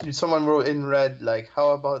wrote in red, like, how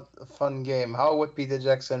about a fun game? How would Peter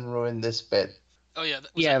Jackson ruin this bit? Oh yeah.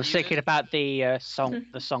 I was thinking about the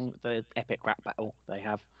the epic rap battle they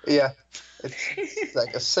have. Yeah, it's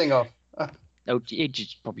like a sing-off. It'd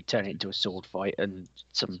just probably turn it into a sword fight and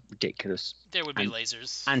some ridiculous. There would be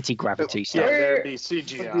lasers. Anti-gravity stuff. Yeah, there'd be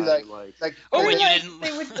CGI.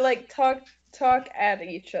 They would like talk at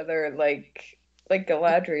each other like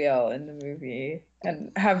Galadriel in the movie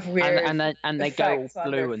and have weird and they go all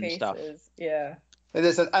blue and stuff. Yeah.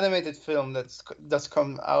 There's an animated film that's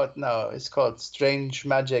come out now. It's called Strange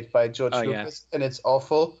Magic by George Lucas, and it's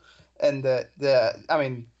awful. And I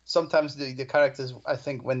mean, sometimes the characters, I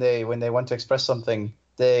think, when they want to express something,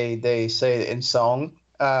 they say it in song.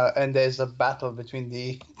 And there's a battle between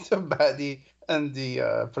the baddie and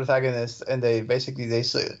the protagonist, and they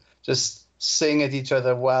just sing at each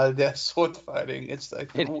other while they're sword fighting. It's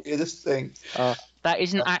like the weirdest thing. That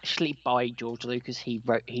isn't actually by George Lucas. He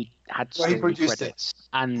had he produced credits,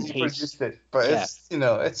 and he produced it. But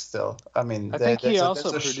it's still. I mean, I think he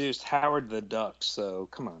also produced Howard the Duck. So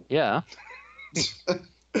come on. Yeah.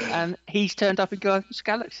 And he's turned up in Guardians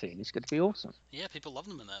Galaxy, and it's going to be awesome. Yeah, people love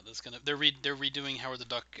them in that. They're redoing Howard the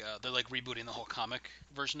Duck. They're like rebooting the whole comic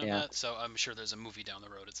version of that. So I'm sure there's a movie down the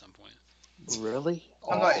road at some point. Really?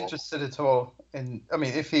 I'm not interested at all. I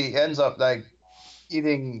mean, if he ends up like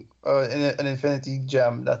eating an infinity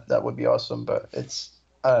gem, that would be awesome. But it's,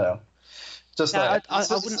 I don't know. Just I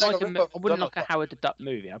wouldn't like a Howard the Duck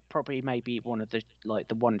movie. I'd probably maybe one of the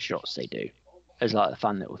one shots they do. as like a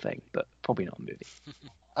fun little thing, but probably not a movie.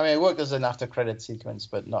 I mean, it worked as an after-credit sequence,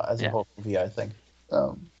 but not as a whole movie, I think.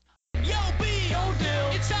 Yo, B.O. Dill,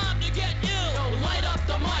 it's time to get ill. Light up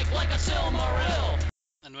the mic like a Silmaril.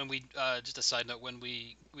 And when we, just a side note, when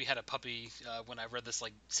we had a puppy, when I read this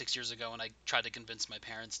like 6 years ago, and I tried to convince my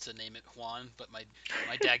parents to name it Huan, but my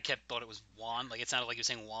dad thought it was Juan. Like, it sounded like he was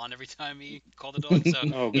saying Juan every time he called the dog,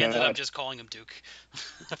 so he ended up just calling him Duke.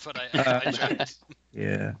 But I tried.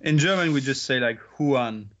 Yeah. In German, we just say like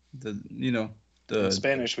Huan. In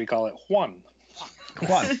Spanish, we call it Juan.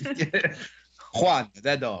 Juan. Juan,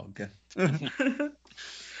 that dog. Yo,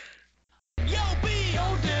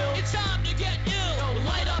 B.O. Dill, it's time to get ill.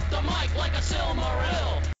 Light up the mic like a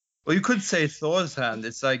Silmaril. Well, you could say Thor's hand.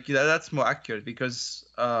 It's like, that's more accurate because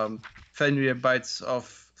Fenrir bites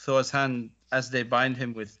off Thor's hand as they bind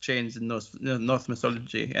him with chains in Norse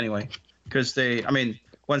mythology, anyway. Because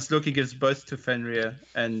once Loki gives birth to Fenrir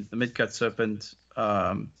and the Midgard serpent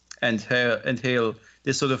and Hale,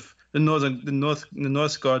 they sort of the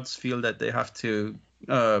Norse gods feel that they have to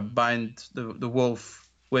bind the wolf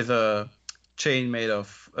with a chain made by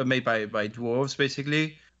dwarves,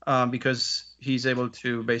 basically, because he's able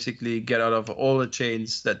to basically get out of all the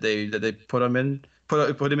chains that they put him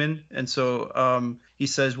in, and so he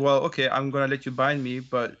says, well, okay, I'm gonna let you bind me,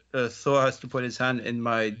 but Thor has to put his hand in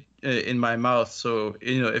my mouth, so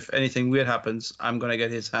if anything weird happens, I'm gonna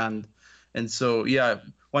get his hand. And so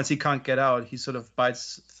once he can't get out, he sort of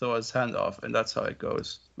bites Thor's hand off, and that's how it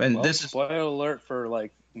goes. And this is spoiler alert for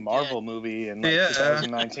like Marvel movie in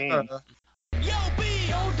 2019. Yo,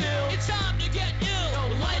 B.O. Dill, it's time to get ill.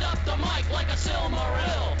 Light up the mic like a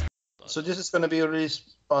Silmaril. So this is going to be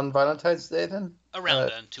released on Valentine's Day then? Around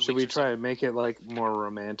then, 2 weeks. Should we try and make it like more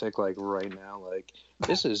romantic, like right now? Like,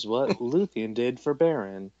 this is what Luthien did for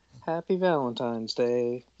Beren. Happy Valentine's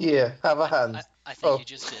Day. Yeah, have a hand. I think you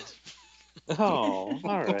just did. Oh,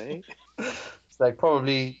 all right. It's like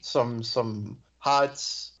probably some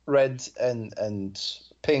hearts, red and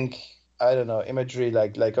pink. I don't know, imagery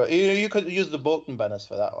like you could use the Bolton banners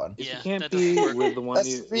for that one. If you can't be with the one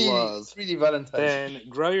you love, it's really Valentine's. Then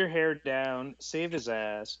grow your hair down, save his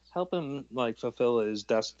ass, help him like fulfill his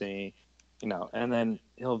destiny, and then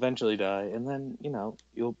he'll eventually die, and then you'll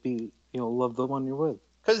love the one you're with.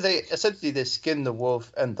 Because they skin the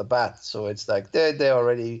wolf and the bat, so it's like they're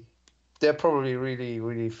probably really,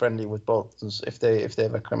 really friendly with Boltons if they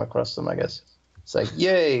ever come across them, I guess. It's like,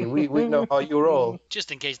 yay, we know how you roll.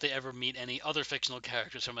 Just in case they ever meet any other fictional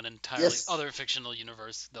characters from an entirely other fictional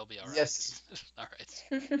universe, they'll be all right. Yes. All right.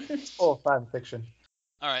 It's all fan fiction.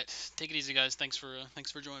 All right. Take it easy, guys. Thanks for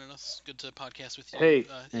joining us. Good to podcast with you, Hey.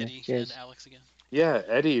 Eddie and Alix again. Yeah,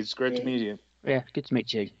 Eddie, it's great to meet you. Yeah, good to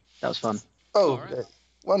meet you. That was fun. Oh,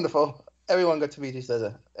 wonderful. Everyone got to meet each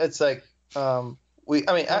other. It's like, big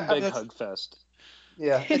hug fest.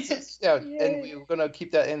 Yeah, and we're gonna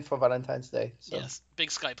keep that in for Valentine's Day. So. Yes, big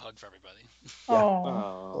Skype hug for everybody.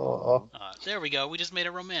 Oh. There we go. We just made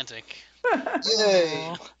it romantic. Yay!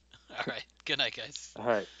 All right. Good night, guys. All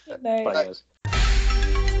right. Good night. Bye, guys.